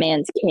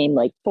 Mans came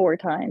like 4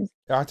 times.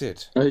 I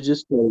did. I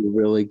just had a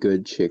really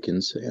good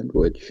chicken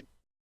sandwich.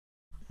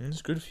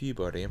 It's good for you,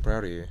 buddy. I'm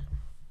proud of you.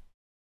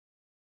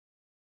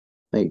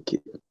 Thank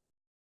you.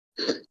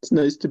 It's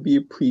nice to be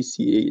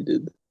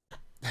appreciated.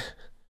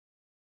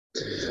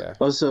 Yeah.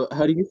 Also,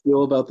 how do you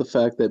feel about the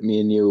fact that me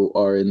and you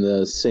are in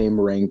the same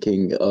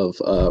ranking of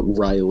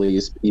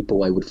Riley's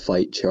people I would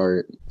fight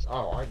chart?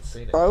 Oh, I hadn't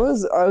seen it. I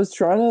was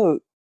trying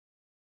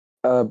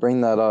to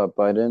bring that up,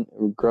 but I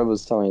didn't. Grub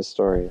was telling a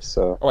story,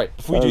 so. Oh wait,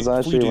 before you do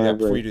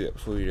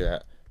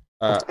that,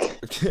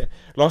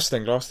 last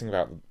thing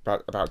about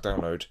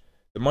download.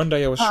 The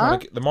Monday I was trying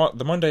to get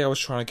the Monday I was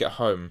trying to get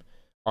home,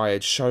 I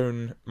had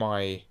shown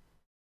my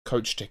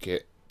coach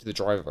ticket to the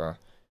driver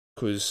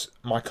because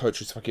my coach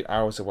was fucking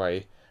hours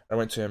away. I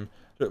went to him,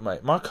 look,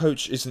 mate, my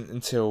coach isn't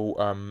until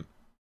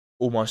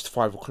almost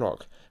 5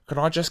 o'clock. Can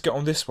I just get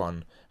on this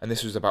one? And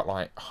this was about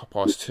like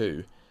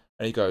 2:30,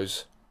 and he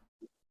goes,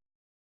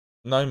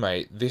 no,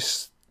 mate,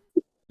 this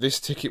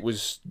ticket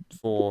was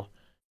for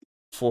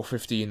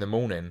 4:50 in the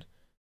morning.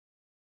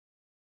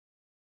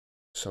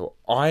 So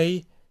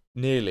I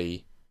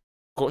nearly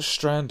got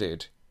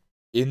stranded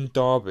in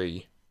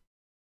Derby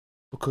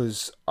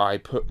because I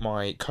put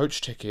my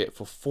coach ticket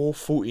for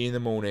 4:40 in the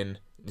morning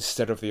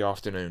instead of the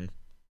afternoon.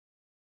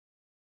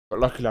 But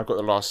luckily, I got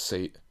the last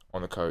seat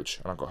on the coach,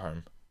 and I got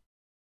home.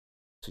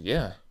 So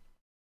yeah,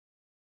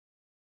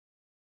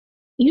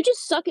 You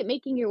just suck at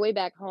making your way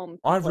back home.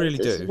 I really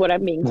Is do. what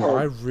I'm being told.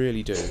 I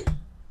really do.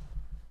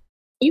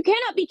 You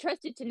cannot be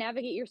trusted to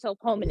navigate yourself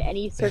home in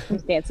any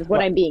circumstances.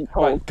 What I'm being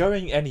told. Like,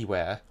 going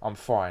anywhere, I'm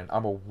fine.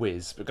 I'm a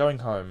whiz. But going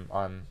home,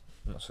 I'm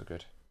not so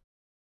good.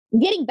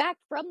 Getting back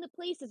from the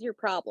place is your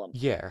problem.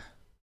 Yeah.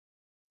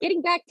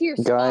 Getting back to your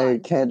Guy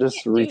spot. can't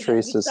just You can't do that.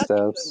 retrace You his suck at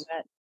doing steps.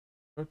 that.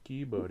 Fuck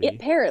you, buddy.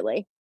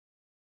 Apparently.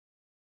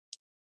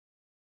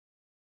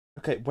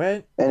 Okay,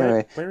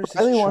 Anyway, where is this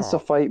Riley wants to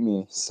chart? fight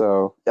me,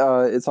 so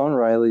it's on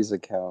Riley's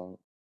account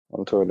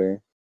on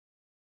Twitter.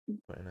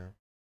 Right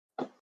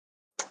now.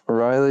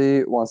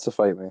 Riley wants to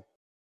fight me.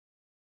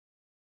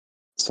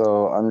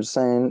 So I'm just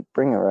saying,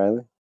 bring it,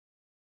 Riley.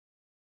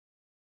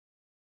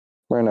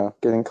 Right now,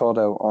 getting called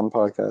out on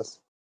podcast.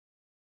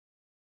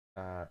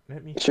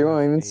 Let me. She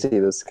won't even see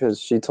this because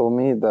she told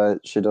me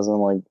that she doesn't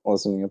like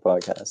listening to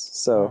podcasts.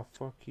 So, Oh,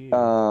 fuck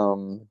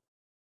you.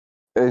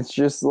 it's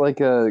just like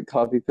a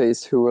copy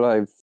paste. Who would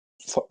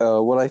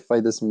I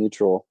fight this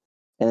mutual?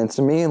 And it's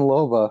me and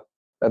Loba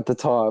at the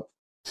top.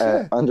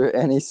 Under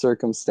any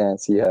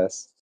circumstance,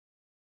 yes.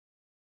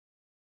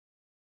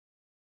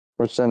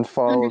 Which then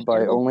followed by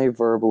Understandable. only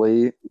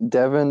verbally,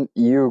 Devin,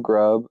 you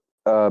grub,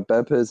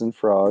 Bepiz and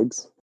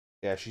Frogs.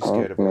 Yeah, she's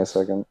scared of Give me a us.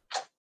 second.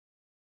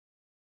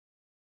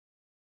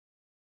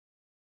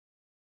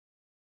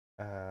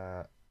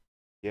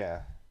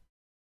 Yeah.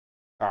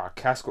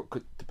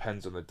 Cascot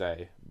depends on the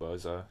day,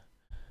 but well,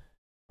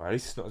 at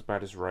least it's not as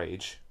bad as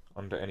Rage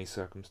under any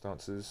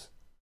circumstances.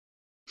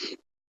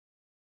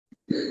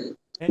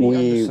 We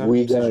got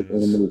uncircumcisions.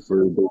 only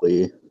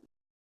verbally.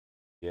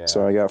 Yeah.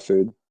 So I got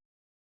food.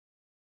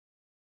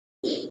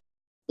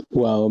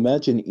 Wow,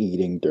 imagine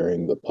eating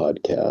during the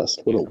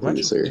podcast. What a Imagine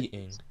loser.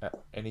 eating at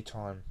any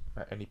time,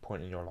 at any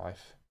point in your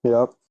life.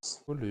 Yep.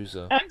 What a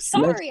loser. I'm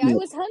sorry. I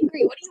was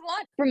hungry. What do you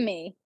want from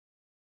me?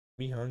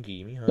 Me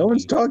hungry. No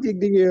one's talking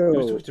to It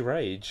was you. with the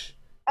Rage.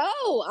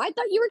 Oh, I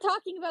thought you were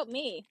talking about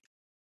me.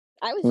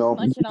 I was Nope.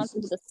 just munching on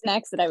some of the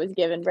snacks that I was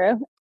given, bro.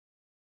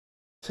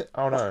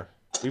 Oh no.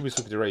 We was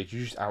with the Rage.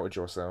 You just outed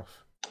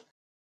yourself.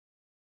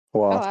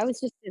 Wow. Oh, I was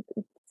just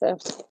so.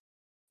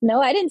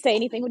 No, I didn't say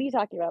anything. What are you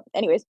talking about?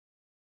 Anyways,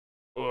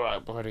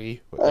 Alright,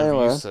 buddy. Whatever you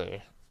Anyway.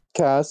 say.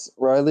 Cass,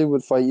 Riley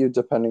would fight you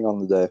depending on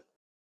the day.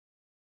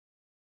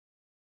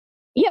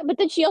 yeah, but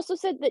then she also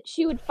said that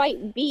she would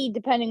fight B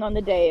depending on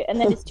the day, and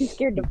then is too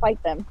scared to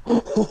fight them.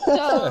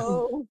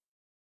 So,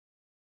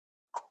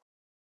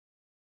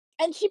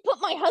 and she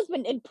put my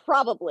husband in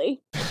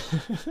probably.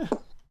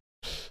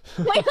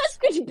 My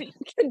husband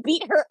could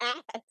beat her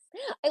ass.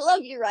 I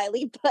love you,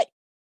 Riley, but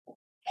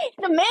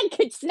the man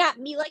could snap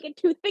me like a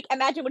toothpick.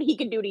 Imagine what he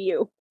could do to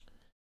you.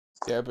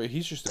 Yeah, but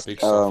he's just a big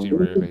softy,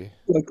 really.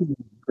 Like,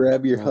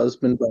 grab your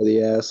husband by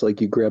the ass like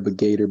you grab a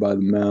gator by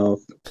the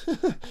mouth.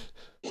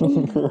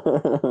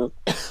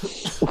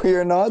 We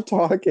are not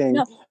talking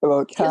No,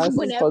 about Cass's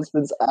whenever-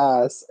 husband's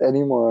ass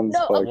anymore on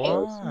this No, okay.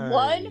 podcast.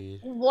 Why?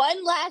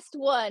 One last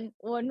one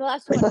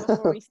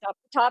before we stop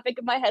the topic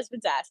of my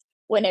husband's ass.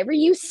 Whenever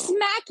you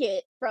smack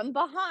it from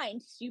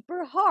behind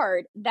super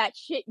hard, that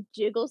shit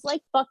jiggles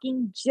like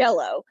fucking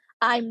jello.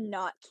 I'm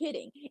not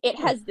kidding. It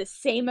has the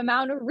same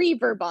amount of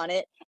reverb on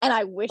it, and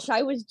I wish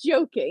I was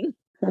joking.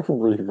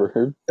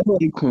 Reverb. I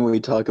like when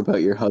we talk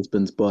about your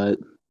husband's butt.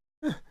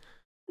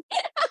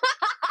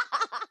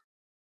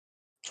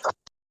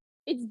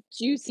 It's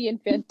juicy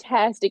and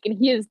fantastic, and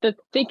he is the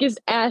thickest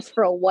ass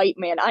for a white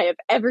man I have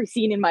ever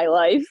seen in my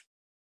life.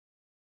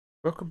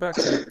 Welcome back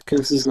to the This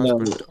Cass's is no-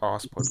 Husband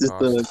Arse This is the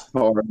podcast.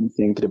 car I'm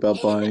thinking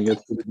about buying.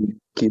 It's for the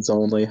kids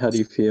only. How do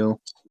you feel?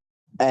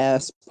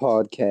 Ass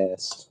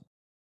podcast.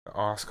 The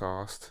Arse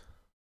cast.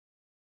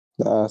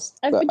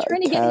 I've been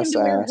trying to get him to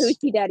wear Cass ass.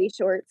 hoochie daddy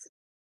shorts.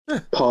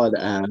 Pod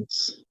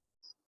ass.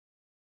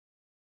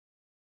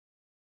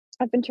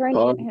 I've been trying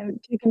to get him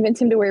to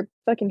convince him to wear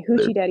fucking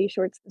hoochie daddy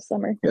shorts this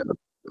summer.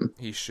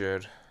 He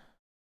should.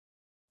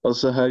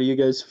 Also, how do you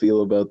guys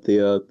feel about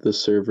the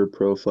server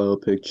profile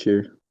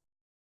picture?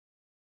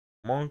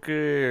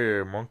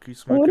 Monkey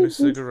smoking a is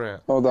this?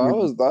 cigarette. Oh,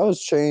 that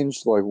was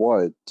changed like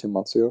what? 2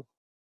 months ago?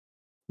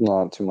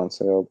 Not 2 months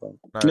ago,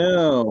 but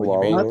No,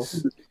 Wow. He not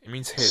means, it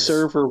means his.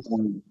 server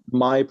one.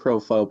 My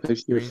profile It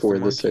picture means for the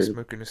the monkey server.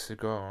 smoking a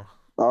cigar.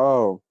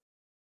 oh,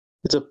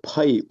 It's a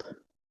pipe.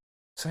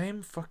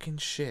 Same fucking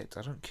shit.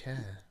 I don't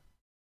care.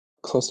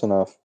 close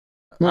enough.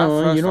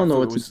 No, you don't know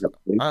what what was. to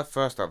do. At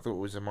first, I thought it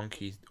was a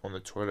monkey on the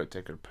toilet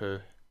taking a poo.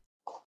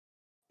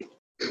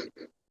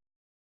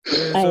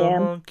 There's I a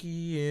am.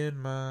 monkey in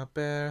my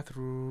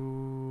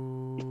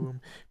bathroom.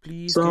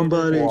 Please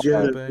Somebody get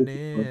get a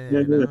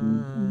banana.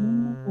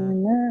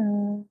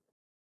 No.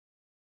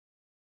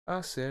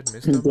 I said,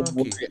 Mr.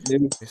 Monkey,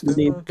 Mr. We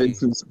need Monkey.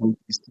 business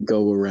monkeys to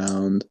go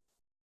around.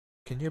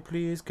 Can you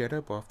please get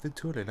up off the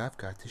toilet? I've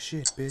got to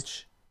shit,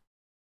 bitch.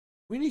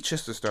 We need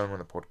Chester Stone on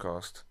the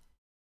podcast.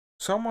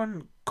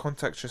 Someone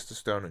contact Chester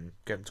Stone and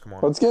get him to come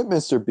on. Let's get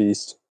Mr.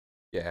 Beast.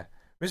 Yeah.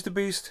 Mr.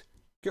 Beast,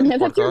 get on I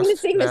the thought you were going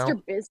podcast to say now.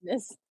 Mr.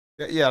 Business.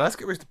 Yeah, let's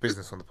get Mr.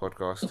 Business on the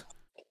podcast.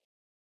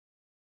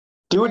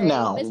 Do it Hey,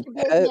 now. Mr.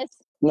 Pet- Business.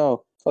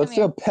 No, let's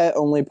do a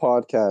pet-only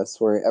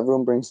podcast where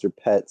everyone brings their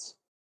pets.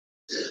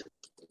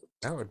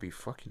 That would be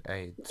fucking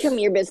AIDS. Come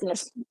here,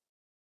 business.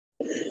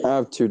 I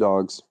have 2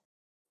 dogs,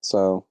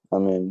 so I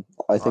mean,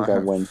 I think I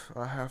win.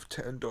 I have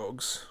 10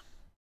 dogs.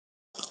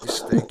 It's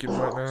stinking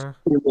right now.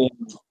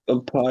 A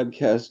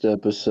podcast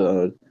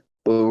episode,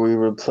 but we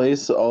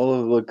replace all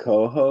of the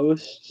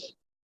co-hosts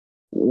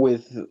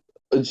with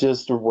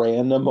just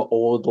random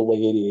old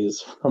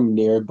ladies from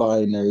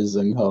nearby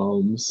nursing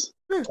homes.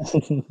 No,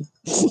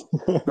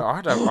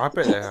 I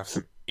bet they have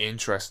some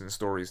interesting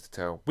stories to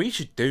tell. We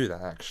should do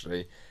that,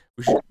 actually.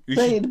 We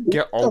should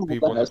get old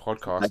people on the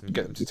podcast and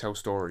get them to tell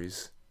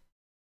stories.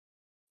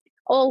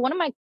 Oh, one of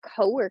my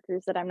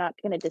coworkers that I'm not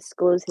going to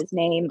disclose his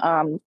name,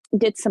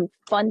 did some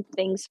fun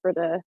things for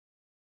the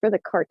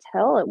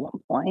cartel at one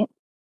point.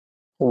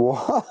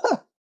 What?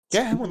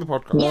 Get him on the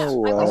podcast. Yeah,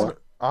 No,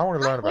 I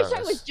want to learn I wish about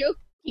I was this. joking.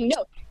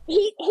 No,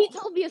 he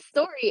told me a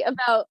story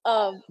about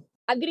I'm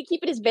gonna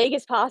keep it as vague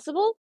as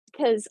possible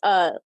because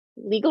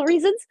legal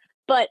reasons.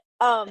 But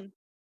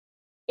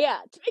yeah,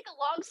 to make a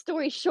long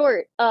story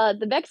short,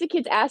 the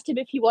Mexicans asked him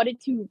if he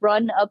wanted to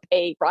run up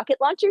a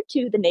rocket launcher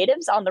to the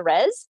natives on the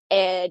res,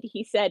 and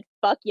he said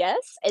fuck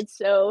yes. And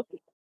so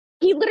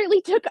he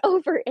literally took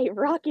over a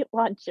rocket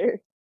launcher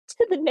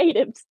to the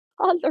natives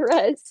on the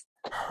res.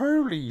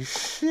 Holy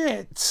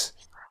shit!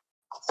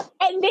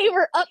 And they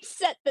were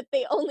upset that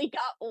they only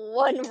got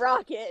one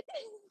rocket.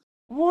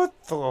 What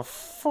the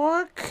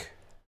fuck?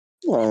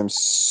 I'm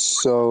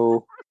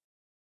so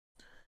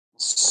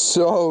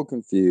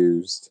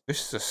confused.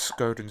 This is a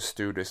Skoden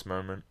Studis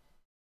moment.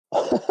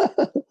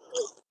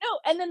 No,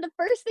 and then the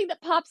first thing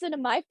that pops into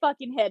my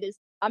fucking head is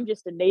I'm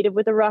just a native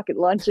with a rocket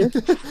launcher.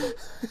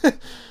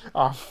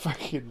 I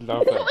fucking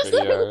love that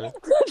video.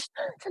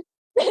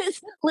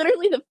 It's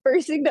literally the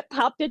first thing that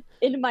popped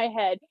into my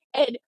head.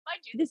 And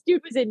mind you, this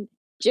dude was in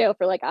jail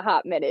for like a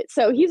hot minute,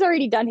 so he's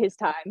already done his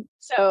time.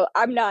 So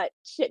I'm not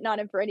shitting on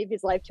him for any of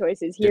his life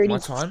choices. He Did my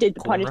already time? did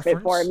the Porn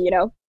punishment for reference? him, you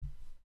know.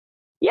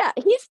 Yeah,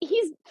 he's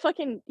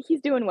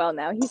doing well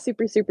now. He's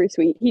super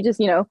sweet. He just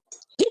did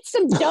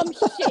some dumb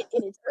shit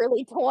in his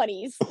early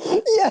 20s.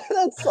 Yeah,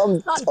 that's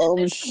some Not that dumb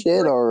that's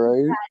shit,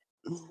 alright.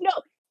 No,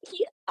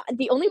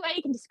 the only way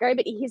I can describe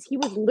it is he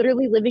was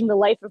literally living the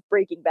life of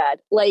Breaking Bad.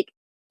 Like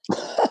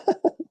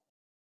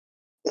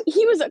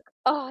he was a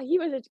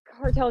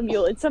cartel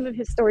mule, and some of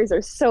his stories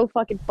are so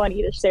fucking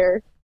funny to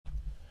share.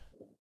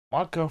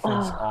 My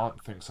girlfriend's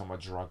aunt thinks I'm a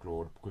drug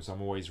lord because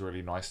I'm always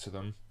really nice to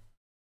them.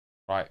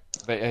 Right?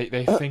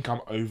 They think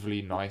I'm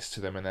overly nice to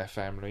them and their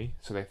family,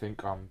 so they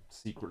think I'm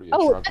secretly a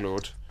drug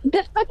lord.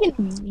 The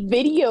fucking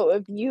video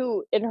of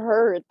you and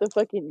her at the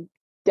fucking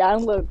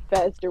download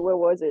fest, or what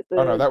was it?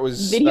 Oh no, that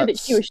was video that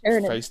she was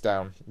sharing. Face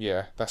down.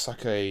 Yeah, that's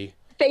like a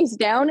Face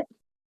down.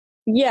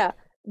 Yeah,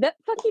 that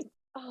fucking.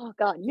 Oh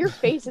god, your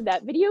face in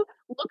that video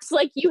looks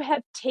like you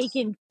have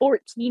taken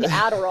 14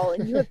 Adderall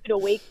and you have been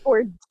awake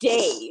for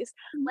days.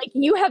 Like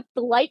you have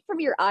the light from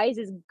your eyes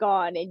is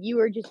gone and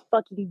you are just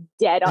fucking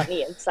dead on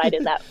the inside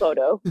of that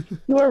photo.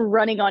 You are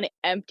running on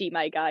empty,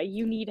 my guy.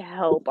 You need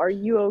help. Are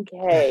you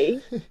okay?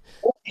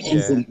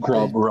 Isn't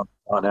Grub run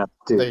on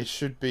empty? They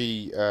should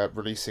be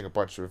releasing a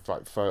bunch of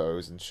like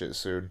photos and shit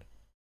soon.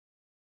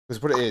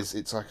 Because what it is,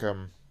 it's like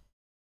an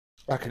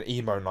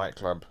emo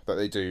nightclub that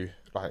they do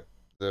like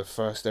the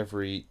first of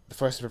every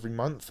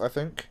month, I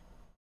think.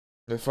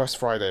 The first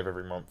Friday of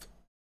every month.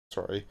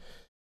 Sorry.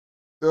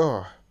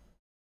 Ugh.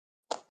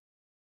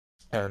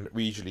 And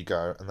we usually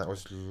go, and that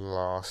was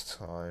last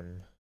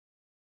time.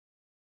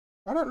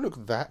 I don't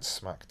look that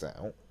smacked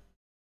out.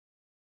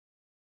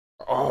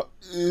 Oh,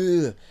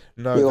 ugh.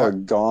 No, You are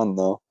gone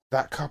though.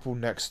 that couple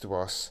next to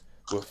us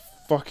were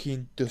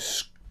fucking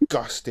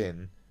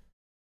disgusting.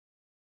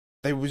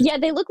 They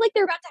look like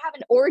they're about to have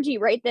an orgy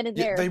right then and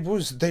there. They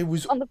was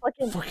on the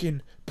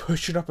fucking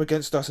pushing up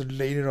against us and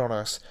leaning on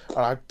us.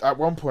 And at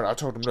one point I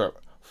told them,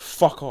 look,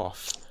 fuck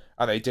off.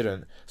 And they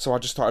didn't. So I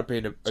just started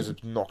being as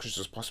obnoxious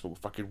as possible,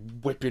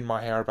 fucking whipping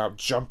my hair about,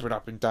 jumping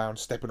up and down,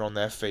 stepping on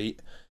their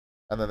feet.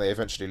 And then they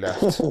eventually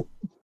left.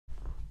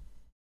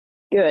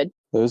 Good.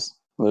 There's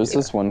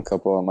this one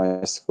couple at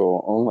my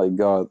school. Oh my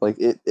god! Like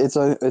it's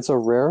a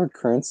rare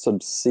occurrence to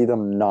see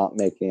them not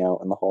making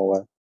out in the hallway.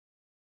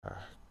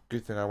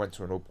 Good thing I went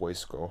to an all-boys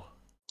school.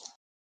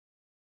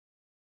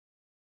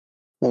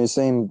 Are you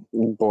saying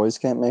boys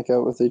can't make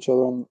out with each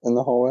other in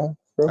the hallway,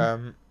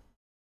 bro?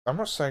 I'm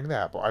not saying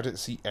that, but I didn't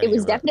see any It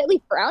was of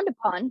definitely frowned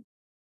upon.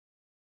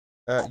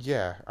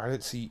 Yeah, I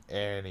didn't see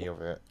any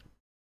of it.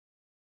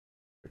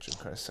 Which I'm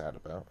kind of sad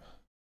about.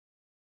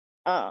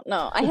 Oh,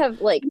 no. I have,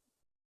 like,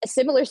 a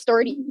similar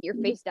story to your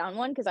face down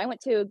one, because I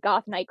went to a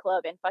goth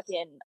nightclub in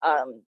fucking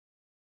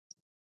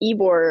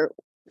Ybor,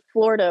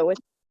 Florida with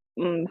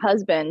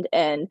husband,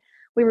 and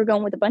we were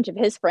going with a bunch of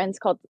his friends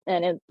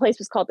and the place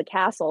was called The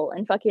Castle,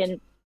 and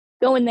fucking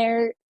going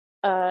there,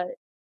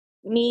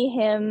 me,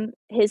 him,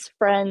 his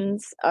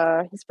friends,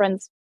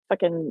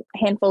 fucking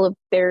handful of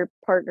their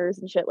partners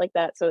and shit like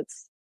that, so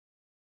it's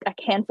a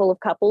handful of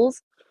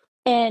couples.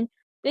 and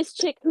this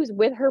chick who's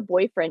with her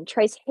boyfriend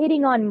tries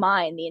hitting on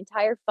mine the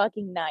entire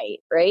fucking night,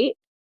 right?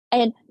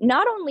 And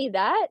not only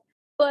that,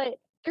 but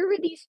there were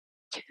these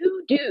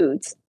two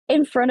dudes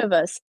in front of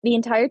us the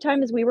entire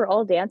time as we were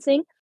all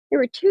dancing. There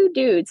were two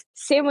dudes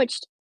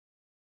sandwiched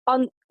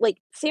on, like,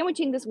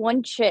 sandwiching this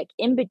one chick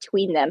in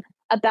between them,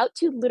 about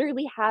to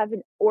literally have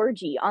an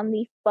orgy on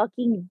the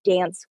fucking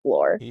dance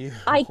floor. Ew.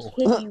 I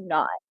kid you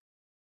not.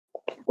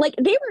 Like,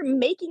 they were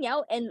making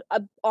out and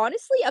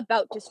honestly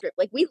about to strip.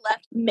 Like, we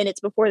left minutes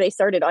before they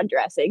started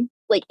undressing.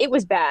 Like, it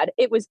was bad.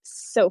 It was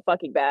so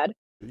fucking bad.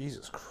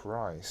 Jesus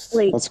Christ.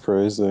 Like, That's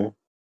crazy.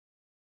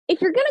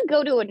 if you're gonna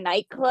go to a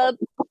nightclub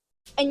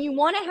and you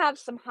want to have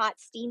some hot,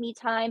 steamy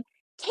time,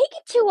 take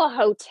it to a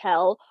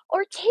hotel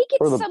or take it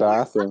Or the somewhere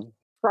bathroom.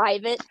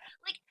 private.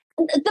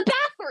 Like, the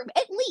bathroom,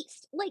 at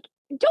least. Like,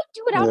 don't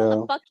do it out on Yeah.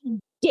 the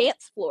fucking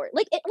dance floor.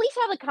 Like, at least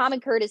have a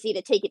common courtesy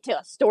to take it to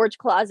a storage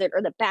closet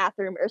or the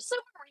bathroom or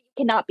somewhere where you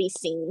cannot be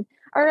seen.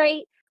 All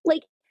right?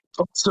 Like,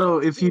 So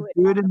if you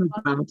do it in the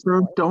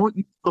bathroom, don't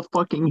use the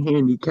fucking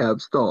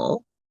handicap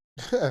stall.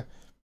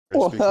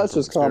 Well, Speaking that's from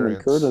just common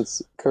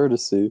experience.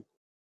 courtesy.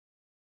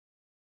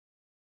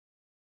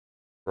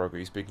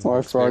 Froggy, speaking All from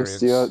right, Frogs,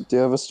 experience. do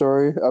you have a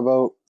story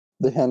about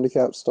the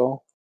handicap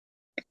stall?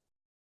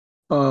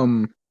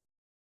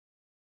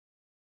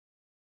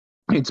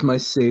 It's my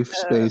safe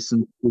space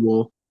in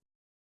school.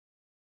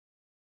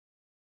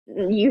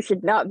 you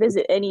should not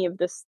visit any of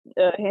the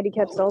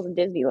handicap stalls in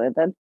Disneyland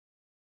then.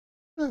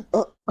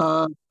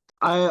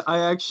 I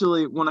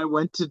actually, when I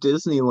went to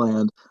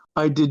Disneyland,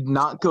 I did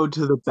not go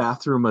to the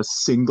bathroom a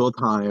single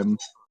time.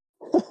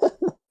 Yeah,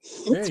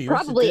 It's you went to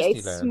probably a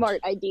Disneyland.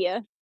 smart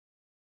idea.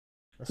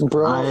 That's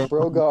cool.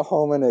 Bro got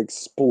home and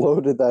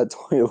exploded that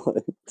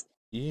toilet.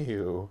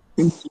 Ew.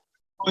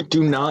 I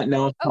do not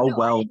know how no,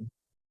 well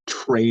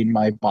train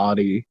my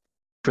body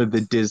for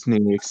the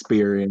Disney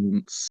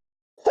experience.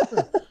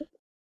 Yeah,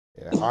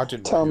 I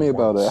didn't. Tell me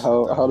about it.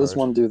 How does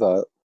one do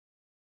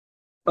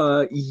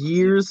that?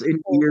 Years and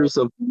years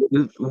of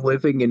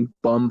living in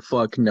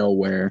bumfuck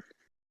nowhere.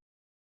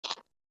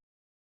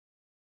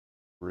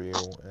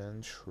 Real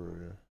and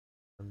true.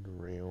 And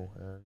real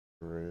and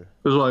true.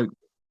 It was like,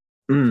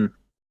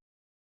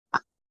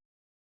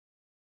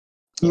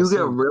 You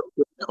get real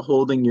good at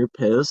holding your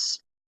piss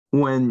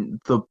when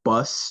the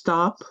bus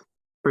stop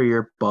for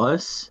your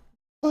bus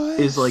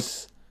is like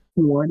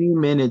 20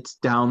 minutes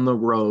down the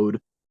road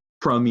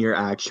from your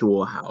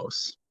actual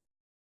house.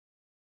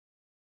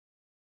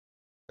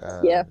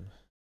 Yeah.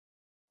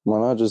 Why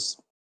not just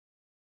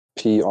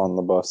pee on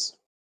the bus?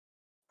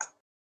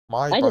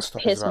 My I bus just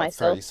stop is piss about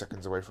myself. 30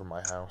 seconds away from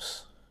my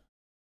house.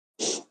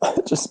 I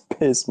just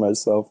pissed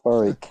myself.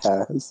 Alright,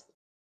 Kaz.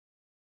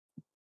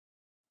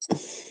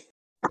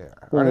 Yeah,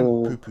 I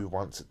didn't poo-poo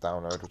once at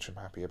download, which I'm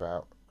happy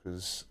about,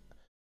 because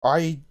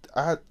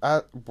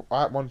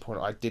at one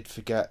point I did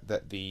forget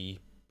that the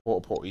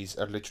porta potties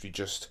are literally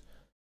just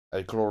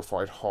a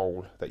glorified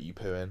hole that you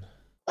poo in.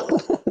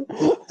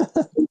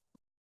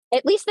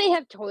 At least they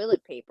have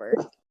toilet paper.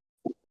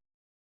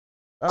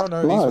 Oh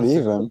no, these Not ones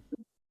even. didn't.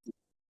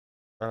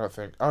 I don't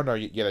think. Oh no,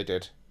 yeah, they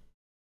did.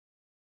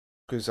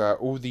 Because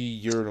all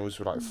the urinals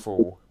were like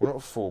full. Well,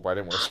 not full, but I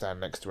didn't want to stand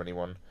next to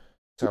anyone,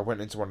 so I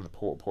went into one of the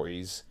porta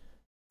potties.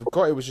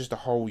 Forgot it was just a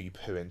hole you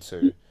poo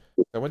into.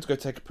 So I went to go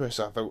take a piss.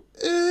 I thought,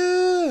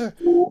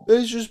 ew,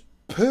 there's just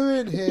poo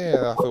in here.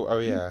 And I thought, oh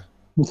yeah.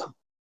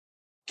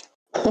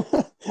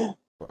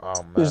 But,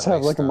 oh man, You just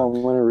have they like a stunk.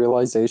 moment of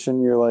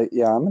realization. You're like,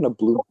 yeah, I'm in a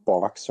blue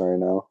box right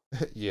now.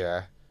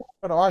 Yeah.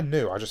 Well, no, I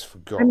knew. I just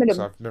forgot I'm in a because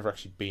I've never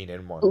actually been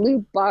in one.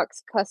 Blue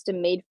box custom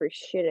made for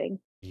shitting.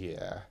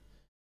 Yeah,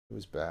 it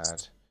was bad.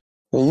 Have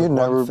The you one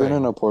never been in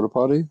thing- a porta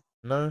potty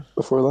No,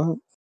 before that?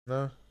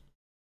 no.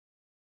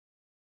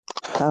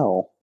 How?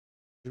 What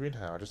do you mean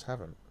how? I just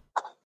haven't.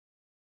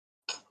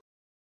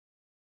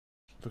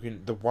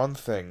 Fucking the one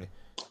thing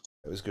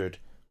that was good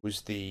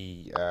was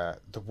the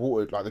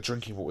water, like the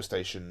drinking water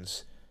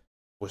stations,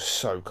 was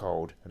so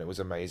cold and it was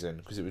amazing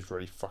because it was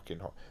really fucking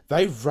hot.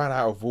 They ran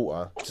out of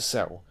water to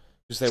sell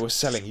because they were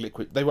selling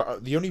liquid. They were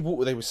the only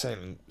water they were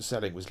selling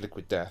was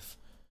Liquid Death,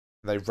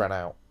 and they ran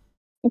out.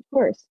 Of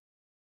course.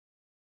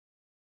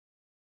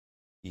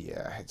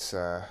 Yeah, it's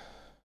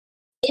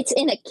It's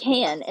in a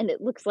can and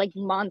it looks like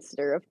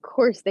Monster. Of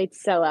course they'd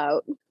sell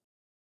out.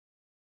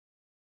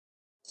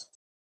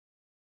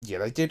 yeah,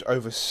 they did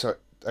oversell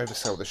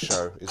the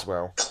show as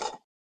well.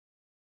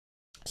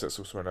 So that's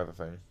also another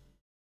thing.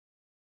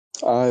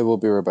 I will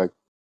be right back.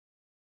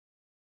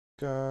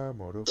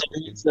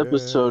 Today's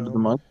episode of the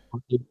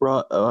Monkey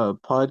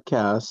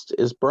podcast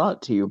is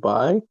brought to you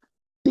by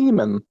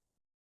Demon.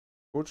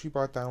 Brought to you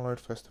by Download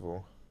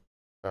Festival.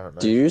 I don't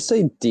know. Do you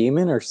say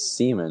demon or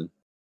semen?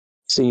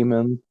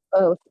 Seaman.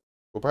 Both.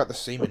 What about the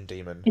Semen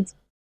Demon? It's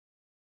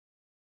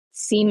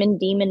Semen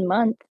Demon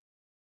Month.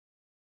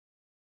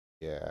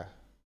 Yeah.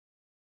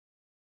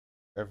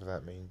 Whatever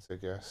that means, I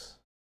guess.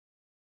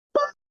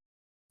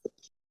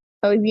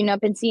 Oh, have you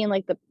not been seeing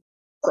like the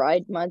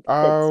Pride Month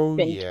Oh,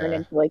 that's been yeah. turned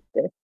into like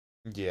the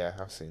Yeah,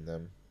 I've seen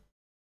them.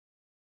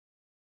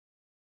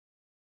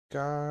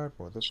 God,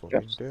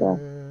 motherfucking Stressful.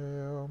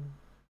 damn.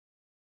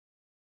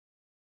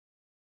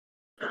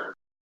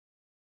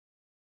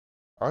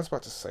 I was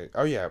about to say,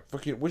 oh yeah,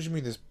 fucking. What do you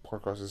mean this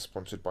podcast is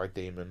sponsored by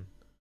Damon?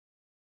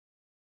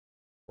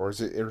 Or is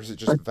it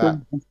just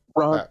that?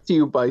 Brought to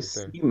you by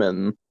thing.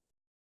 Seaman.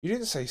 You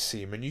didn't say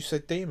semen, you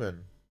said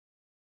Damon.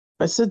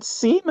 I said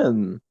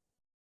Seaman.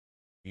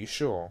 You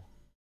sure?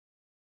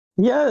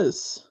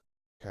 Yes.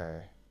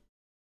 Okay.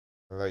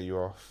 I'll let you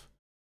off.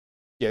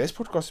 Yeah, this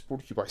podcast is brought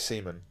to you by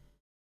Seaman.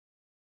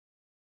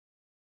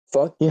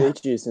 Fuck Yeah.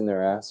 bitches in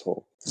their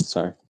asshole.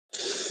 Sorry.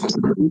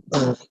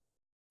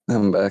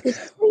 I'm back. This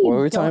is why you What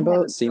were we don't talking have a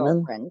about? Semen?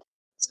 girlfriend.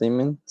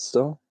 Semen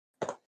still?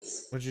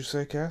 What'd you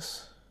say,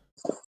 Cass?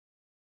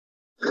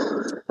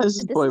 This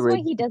is This Boy is why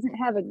Rage. he doesn't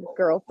have a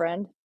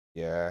girlfriend.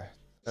 Yeah,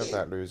 have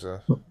that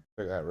loser.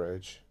 Take that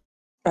rage.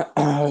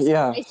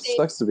 Yeah, I say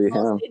sucks to be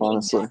I'll him, say the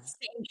honestly. exact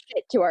same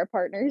shit to our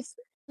partners.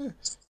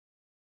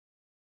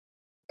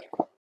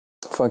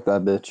 Fuck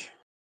that bitch.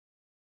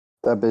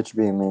 That bitch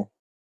being me.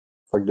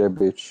 Fuck that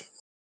bitch.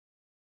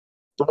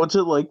 What's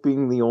it like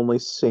being the only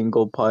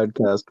single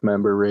podcast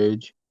member,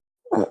 Rage?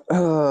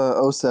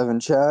 07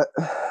 chat.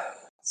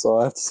 That's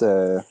all I have to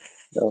say.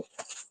 Yep.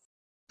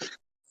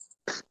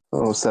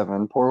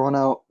 07. Pour one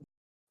out.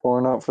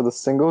 Pouring out for the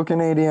single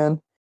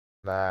Canadian.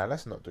 Nah,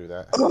 let's not do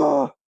that.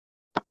 Ugh.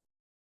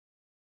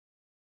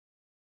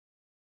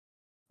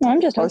 I'm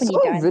just I hoping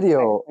saw he a dies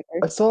video. quicker.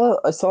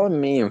 I saw a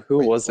meme.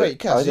 Who was it? Wait,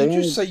 Cass, I did you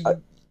think just say I-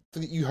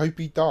 that you hope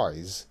he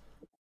dies?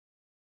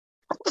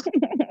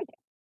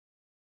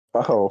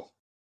 Oh.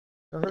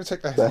 I'm gonna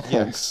take that as a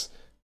yes.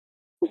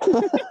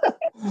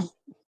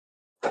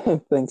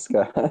 Thanks,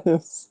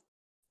 guys.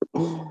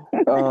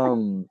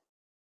 So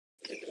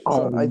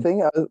I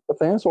think I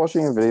was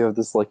watching a video of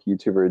this like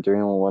YouTuber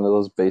doing one of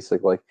those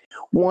basic like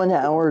 1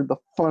 hour the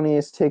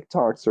funniest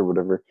TikToks or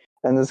whatever,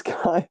 and this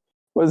guy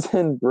was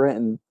in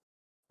Britain,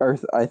 or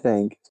I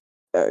think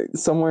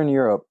somewhere in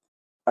Europe.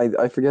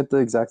 I forget the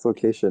exact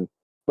location,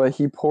 but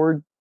he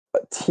poured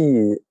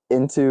tea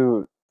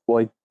into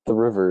like the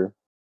river,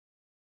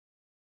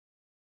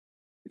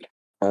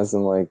 as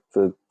in like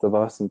the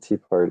Boston Tea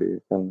Party,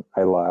 and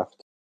I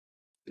laughed.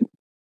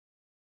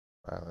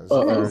 Wow, that was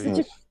Uh-oh. a That was very,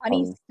 such a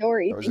funny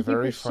story. that was a Thank you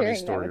very for funny sharing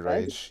that story, with us.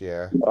 Rage.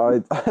 Yeah,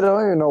 I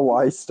don't even know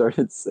why I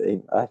started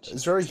saying that.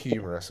 it's very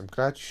humorous. I'm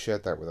glad you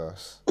shared that with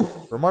us.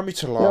 Remind me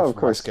to laugh Yeah, of when my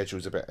course.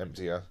 schedule's a bit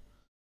emptier.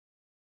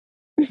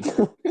 You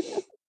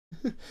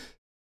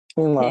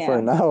can laugh Yeah.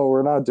 right now.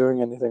 We're not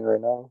doing anything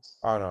right now.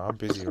 Oh no, I'm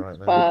busy right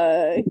now.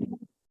 Bye.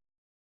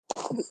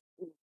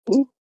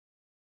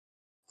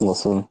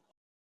 Listen.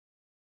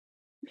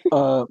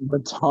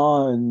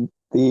 Matan,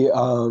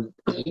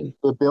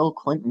 the Bill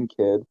Clinton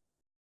kid,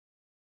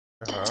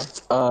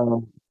 Uh-huh.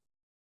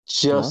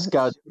 just What?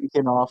 got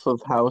taken off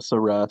of house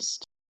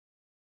arrest.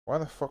 Why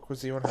the fuck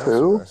was he on house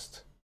Who?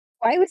 arrest?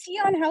 Why was he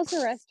on house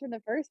arrest in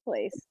the first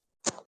place?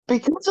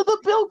 Because of the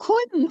Bill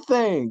Clinton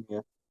thing.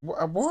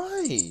 Why?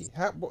 What?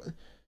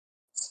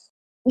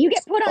 You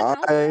get put on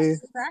house I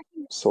arrest for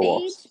cracking the so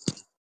lost.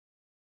 stage?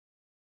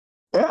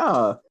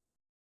 Yeah.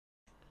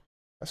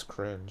 That's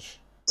cringe.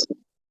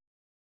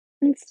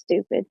 That's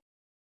stupid.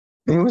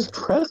 He was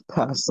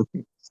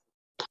trespassing.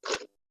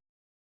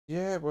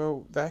 Yeah,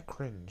 well, that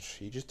cringe.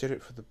 He just did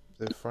it for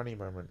the funny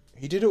moment.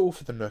 He did it all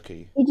for the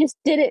nookie. He just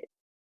did it.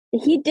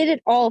 He did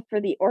it all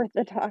for the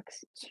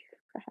Orthodox.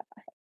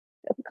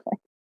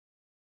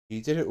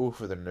 He did it all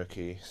for the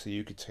nookie, so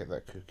you could take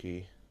that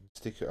cookie and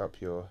stick it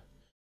up your...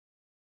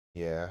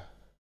 Yeah.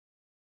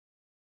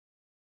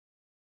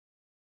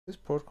 This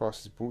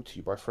podcast is brought to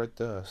you by Fred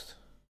Durst.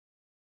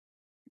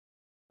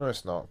 No,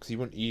 it's not, because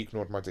he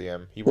ignored my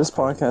DM. This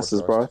podcast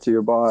is brought to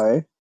you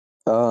by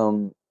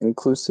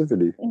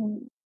inclusivity.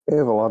 We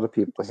have a lot of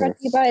people here. Brought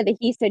to you by the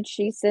he said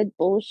she said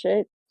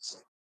bullshit.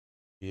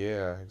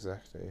 Yeah,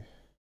 exactly.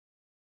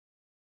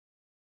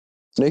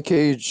 Nick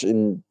Cage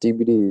in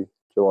DVD,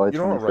 July You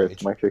know what, 25th.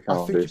 Rage? Mark your I think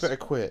you calendars. better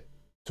quit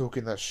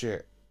talking that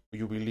shit, or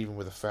you'll be leaving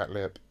with a fat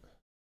lip.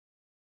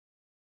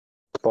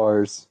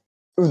 Bars.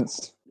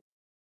 Oons.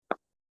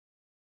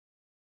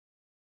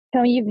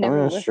 Tell me you've I'm never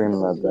gonna listened stream to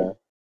that it. day.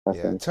 I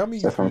Yeah, think. tell me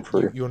if I'm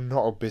free. you're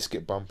not a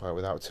biscuit bumper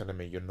without telling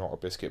me you're not a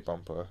biscuit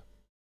bumper.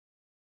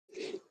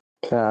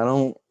 Okay, I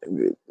don't.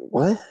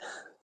 What?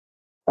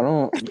 I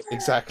don't.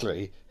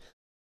 Exactly.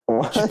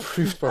 What? You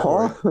proved my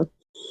Huh? point.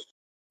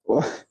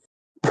 What?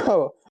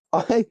 Bro,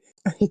 I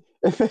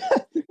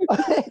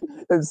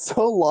am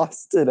so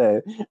lost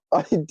today.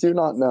 I do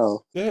not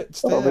know. Yeah,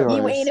 it's I'll be there.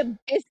 You honest. ain't a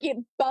biscuit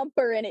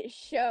bumper and it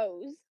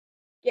shows.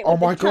 Get Oh with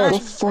the my God. What the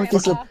times, fuck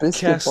is a Grandpa.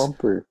 biscuit Cass.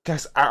 bumper?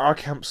 Guys, at our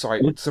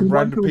campsite, It's some the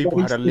random one who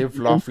people had a likes live,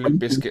 to- laugh, limp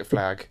biscuit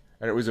flag,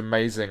 and it was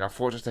amazing. I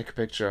thought to take a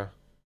picture.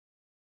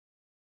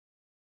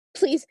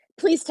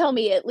 Please tell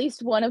me at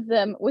least one of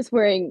them was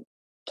wearing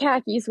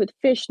khakis with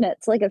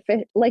fishnets like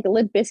a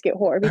Limp Biscuit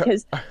whore,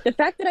 because the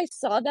fact that I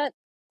saw that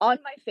on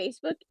my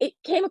Facebook, it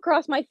came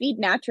across my feed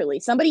naturally.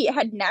 Somebody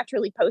had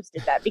naturally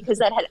posted that because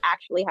that had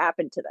actually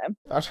happened to them.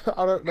 I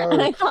don't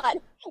And I know. thought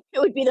it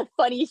would be the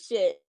funny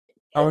shit.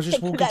 I was just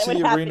that walking to would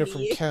the happen arena to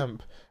from you.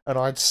 camp, And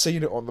I'd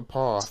seen it on the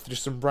path.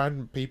 Just some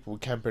random people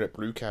camping at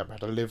Blue Camp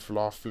had a live,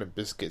 laugh, Limp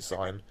Bizkit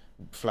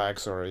flag.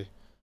 Sorry.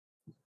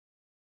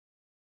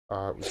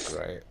 Oh, it was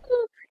great.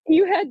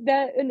 You had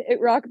that at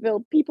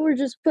Rockville. People were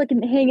just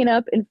fucking hanging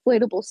up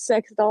inflatable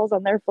sex dolls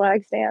on their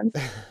flag stands.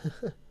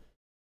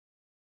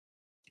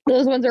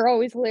 Those ones are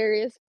always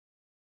hilarious.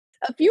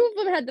 A few of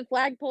them had the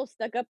flagpole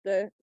stuck up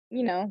but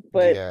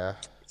Yeah,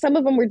 some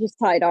of them were just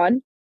tied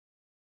on.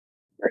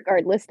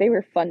 Regardless, they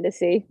were fun to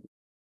see.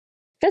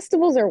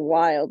 Festivals are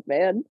wild,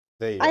 man.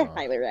 they I are.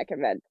 highly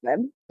recommend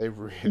them. They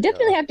really You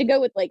definitely are. have to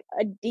go with like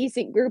a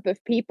decent group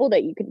of people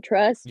that you can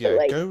trust. Yeah, but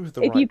like, go with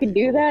the if right you can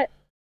do people. that,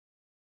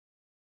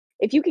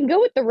 if you can go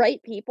with the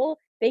right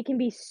people, they can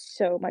be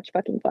so much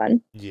fucking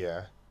fun.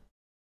 Yeah.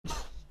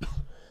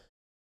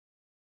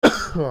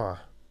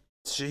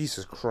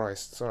 Jesus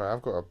Christ. Sorry,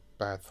 I've got a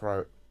bad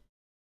throat.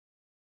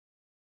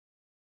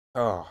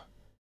 Oh.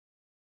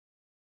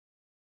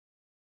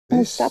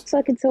 Oh, stop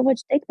sucking so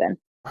much dick then.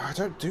 I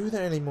don't do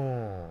that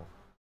anymore.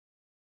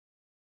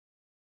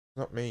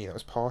 Not me, that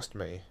was past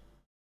me.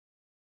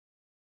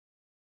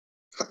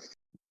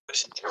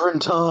 It's a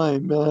different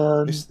time,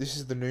 man. This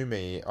is the new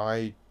me.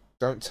 I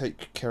don't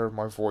take care of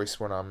my voice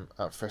when I'm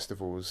at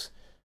festivals,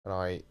 and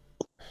I'm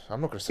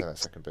not gonna say that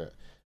second bit.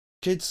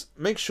 Kids,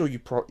 make sure you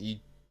practice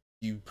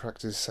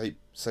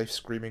safe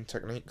screaming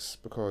techniques,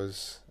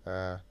 because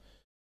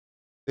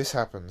this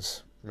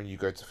happens when you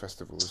go to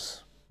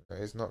festivals. It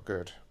is not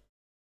good.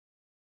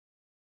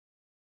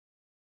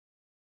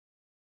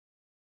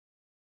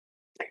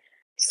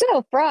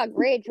 So, Frog,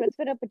 Rage, what's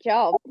been up with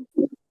y'all?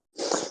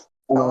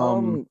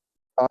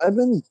 I've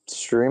been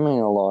streaming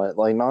a lot,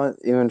 like not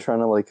even trying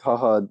to like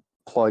haha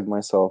plug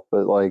myself,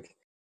 but like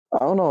I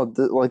don't know,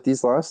 like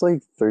these last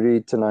like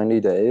 30 to 90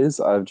 days,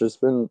 I've just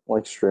been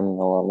like streaming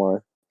a lot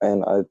more,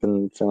 and I've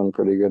been feeling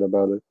pretty good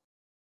about it.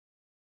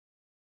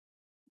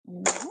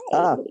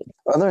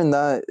 Other than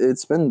that,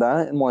 it's been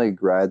that and like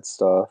grad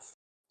stuff,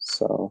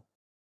 so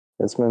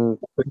it's been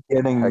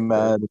Getting hectic.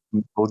 mad at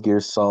Metal Gear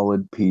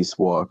Solid Peace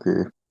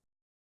Walker.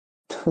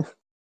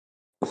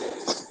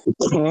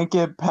 Can't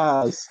get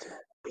past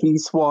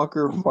Peace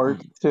Walker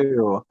Part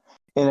 2.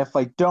 And if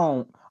I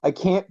don't, I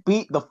can't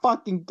beat the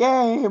fucking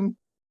game.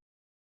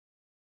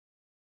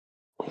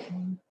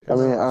 I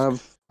mean,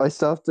 I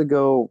still have to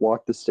go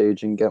walk the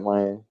stage and get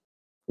my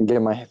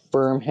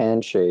firm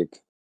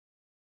handshake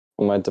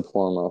on my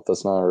diploma.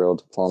 That's not a real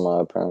diploma,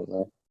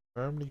 apparently.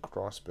 Firmly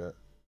grasp it.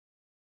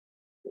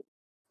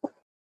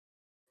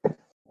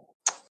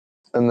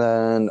 And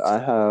then I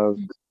have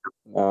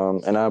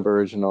an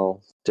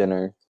Aboriginal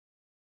dinner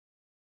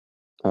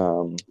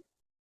on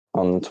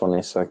the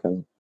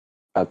 22nd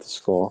at the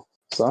school.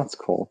 So that's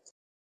cool.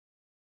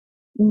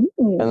 And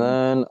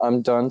then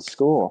I'm done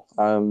school.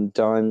 I'm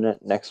done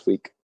next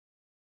week.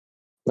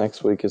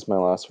 Next week is my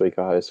last week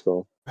of high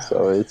school.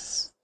 So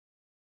it's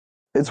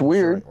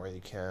weird. Where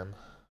you can.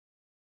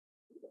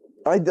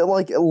 I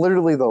like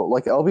literally though,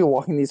 like I'll be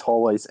walking these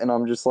hallways and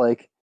I'm just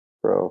like,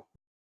 bro,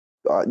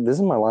 this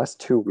is my last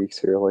 2 weeks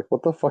here. Like,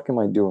 what the fuck am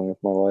I doing with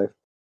my life?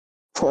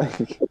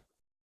 Like,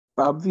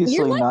 obviously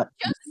You're like not.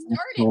 just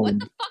started. What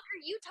the fuck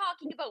are you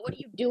talking about? What are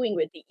you doing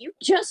with it? You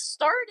just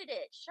started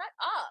it. Shut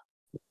up.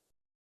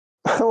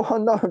 well,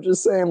 no, I'm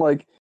just saying,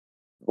 like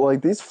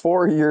these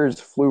 4 years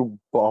flew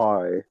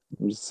by.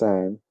 I'm just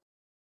saying.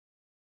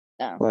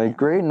 Oh, Like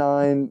grade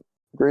nine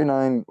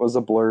was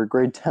a blur.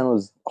 Grade 10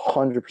 was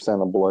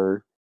 100% a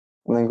blur,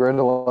 and then grade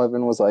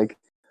 11 was like,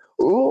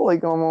 ooh,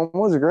 like I'm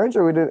almost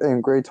graduated.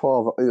 And grade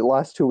 12, the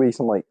last 2 weeks,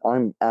 I'm like,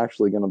 I'm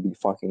actually gonna be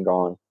fucking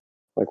gone.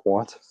 Like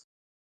what?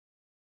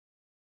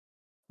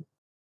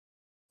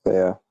 But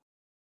yeah.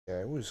 Yeah,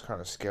 it was kind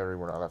of scary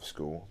when I left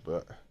school,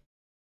 but I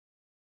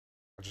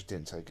just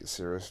didn't take it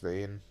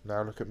seriously, and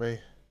now look at me.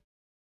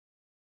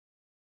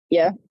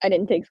 Yeah, I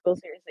didn't take school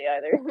seriously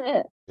either.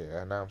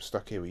 Yeah, now I'm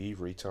stuck here with you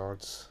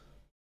retards.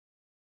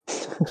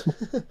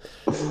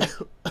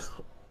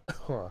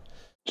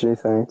 Gee,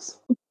 thanks.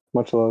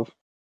 Much love.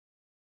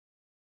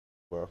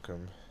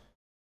 Welcome.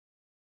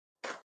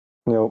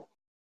 Yep.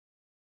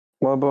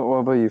 What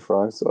about you,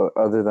 Frogs?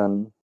 Other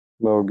than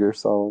Metal Gear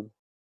Solid?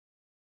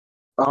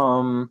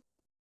 Well,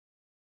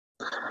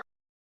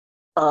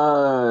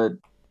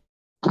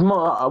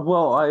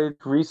 I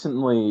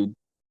recently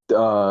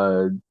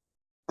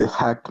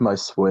hacked my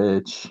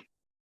Switch.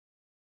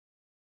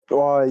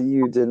 Why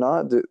you did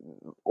not do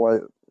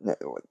what? No,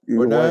 you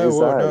did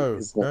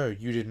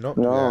not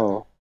do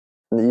that.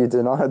 No, you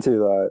did not do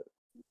that.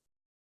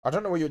 I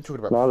don't know what you're talking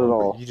about. Not before, at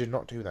all. But you did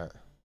not do that.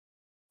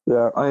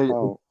 Yeah, I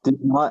did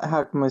not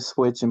hack my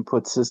Switch and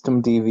put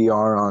System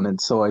DVR on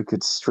it so I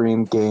could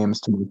stream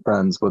games to my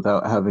friends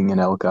without having an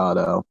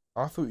Elgato.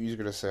 I thought you were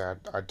going to say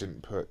I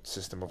didn't put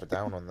System of a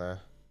Down on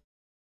there.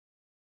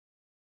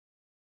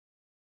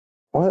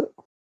 What?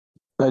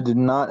 I did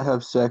not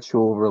have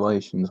sexual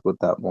relations with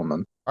that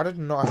woman. I did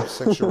not have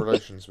sexual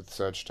relations with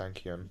Serge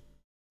Tankian.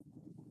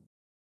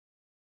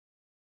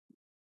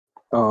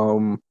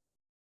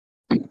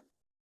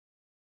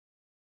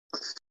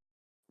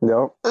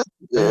 Nope. Yeah,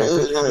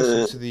 go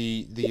listen to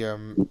the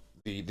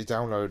the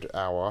download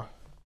hour.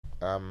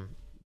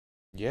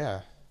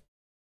 Yeah.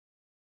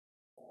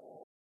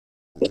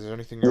 Is there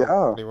anything else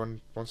Yeah.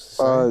 anyone wants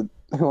to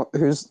say?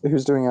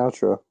 Who's doing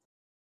outro?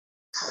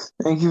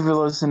 Thank you for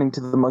listening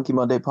to the Monkey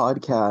Monday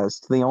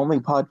podcast, the only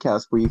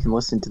podcast where you can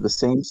listen to the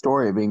same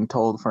story being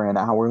told for an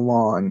hour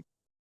long.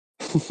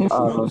 If it's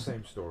not the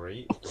same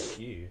story, fuck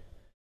you.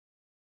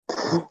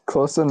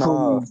 Close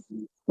enough.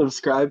 Please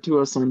subscribe to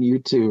us on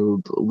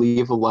YouTube.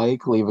 Leave a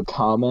like, leave a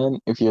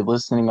comment. If you're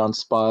listening on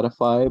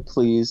Spotify,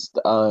 please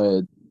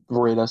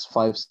rate us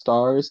 5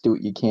 stars. Do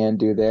what you can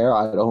do there.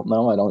 I don't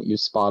know. I don't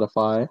use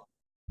Spotify.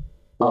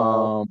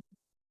 Wow.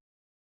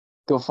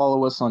 Go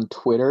follow us on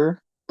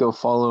Twitter. Go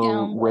follow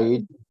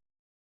Download.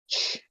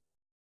 Rage.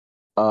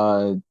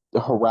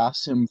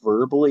 Harass him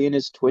verbally in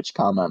his Twitch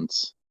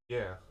comments.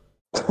 Yeah.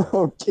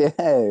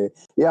 Okay.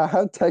 Yeah, I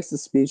have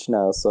text-to-speech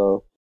now,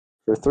 so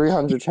for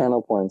 300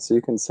 channel points,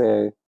 you can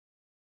say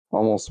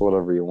almost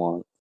whatever you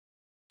want.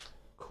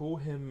 Call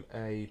him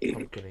a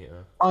pumpkin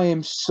eater. I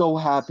am so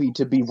happy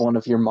to be one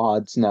of your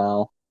mods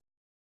now.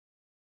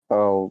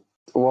 Oh,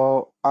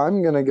 well,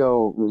 I'm gonna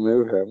go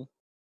remove him.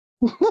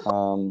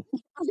 Thank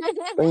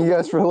you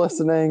guys for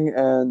listening,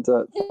 and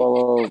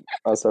follow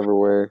us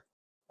everywhere.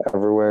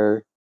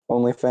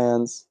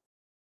 OnlyFans.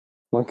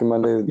 Monkey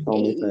Monday,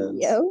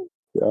 OnlyFans. Yo.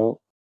 Yo.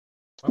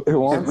 Who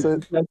wants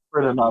it?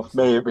 Desperate enough,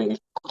 maybe.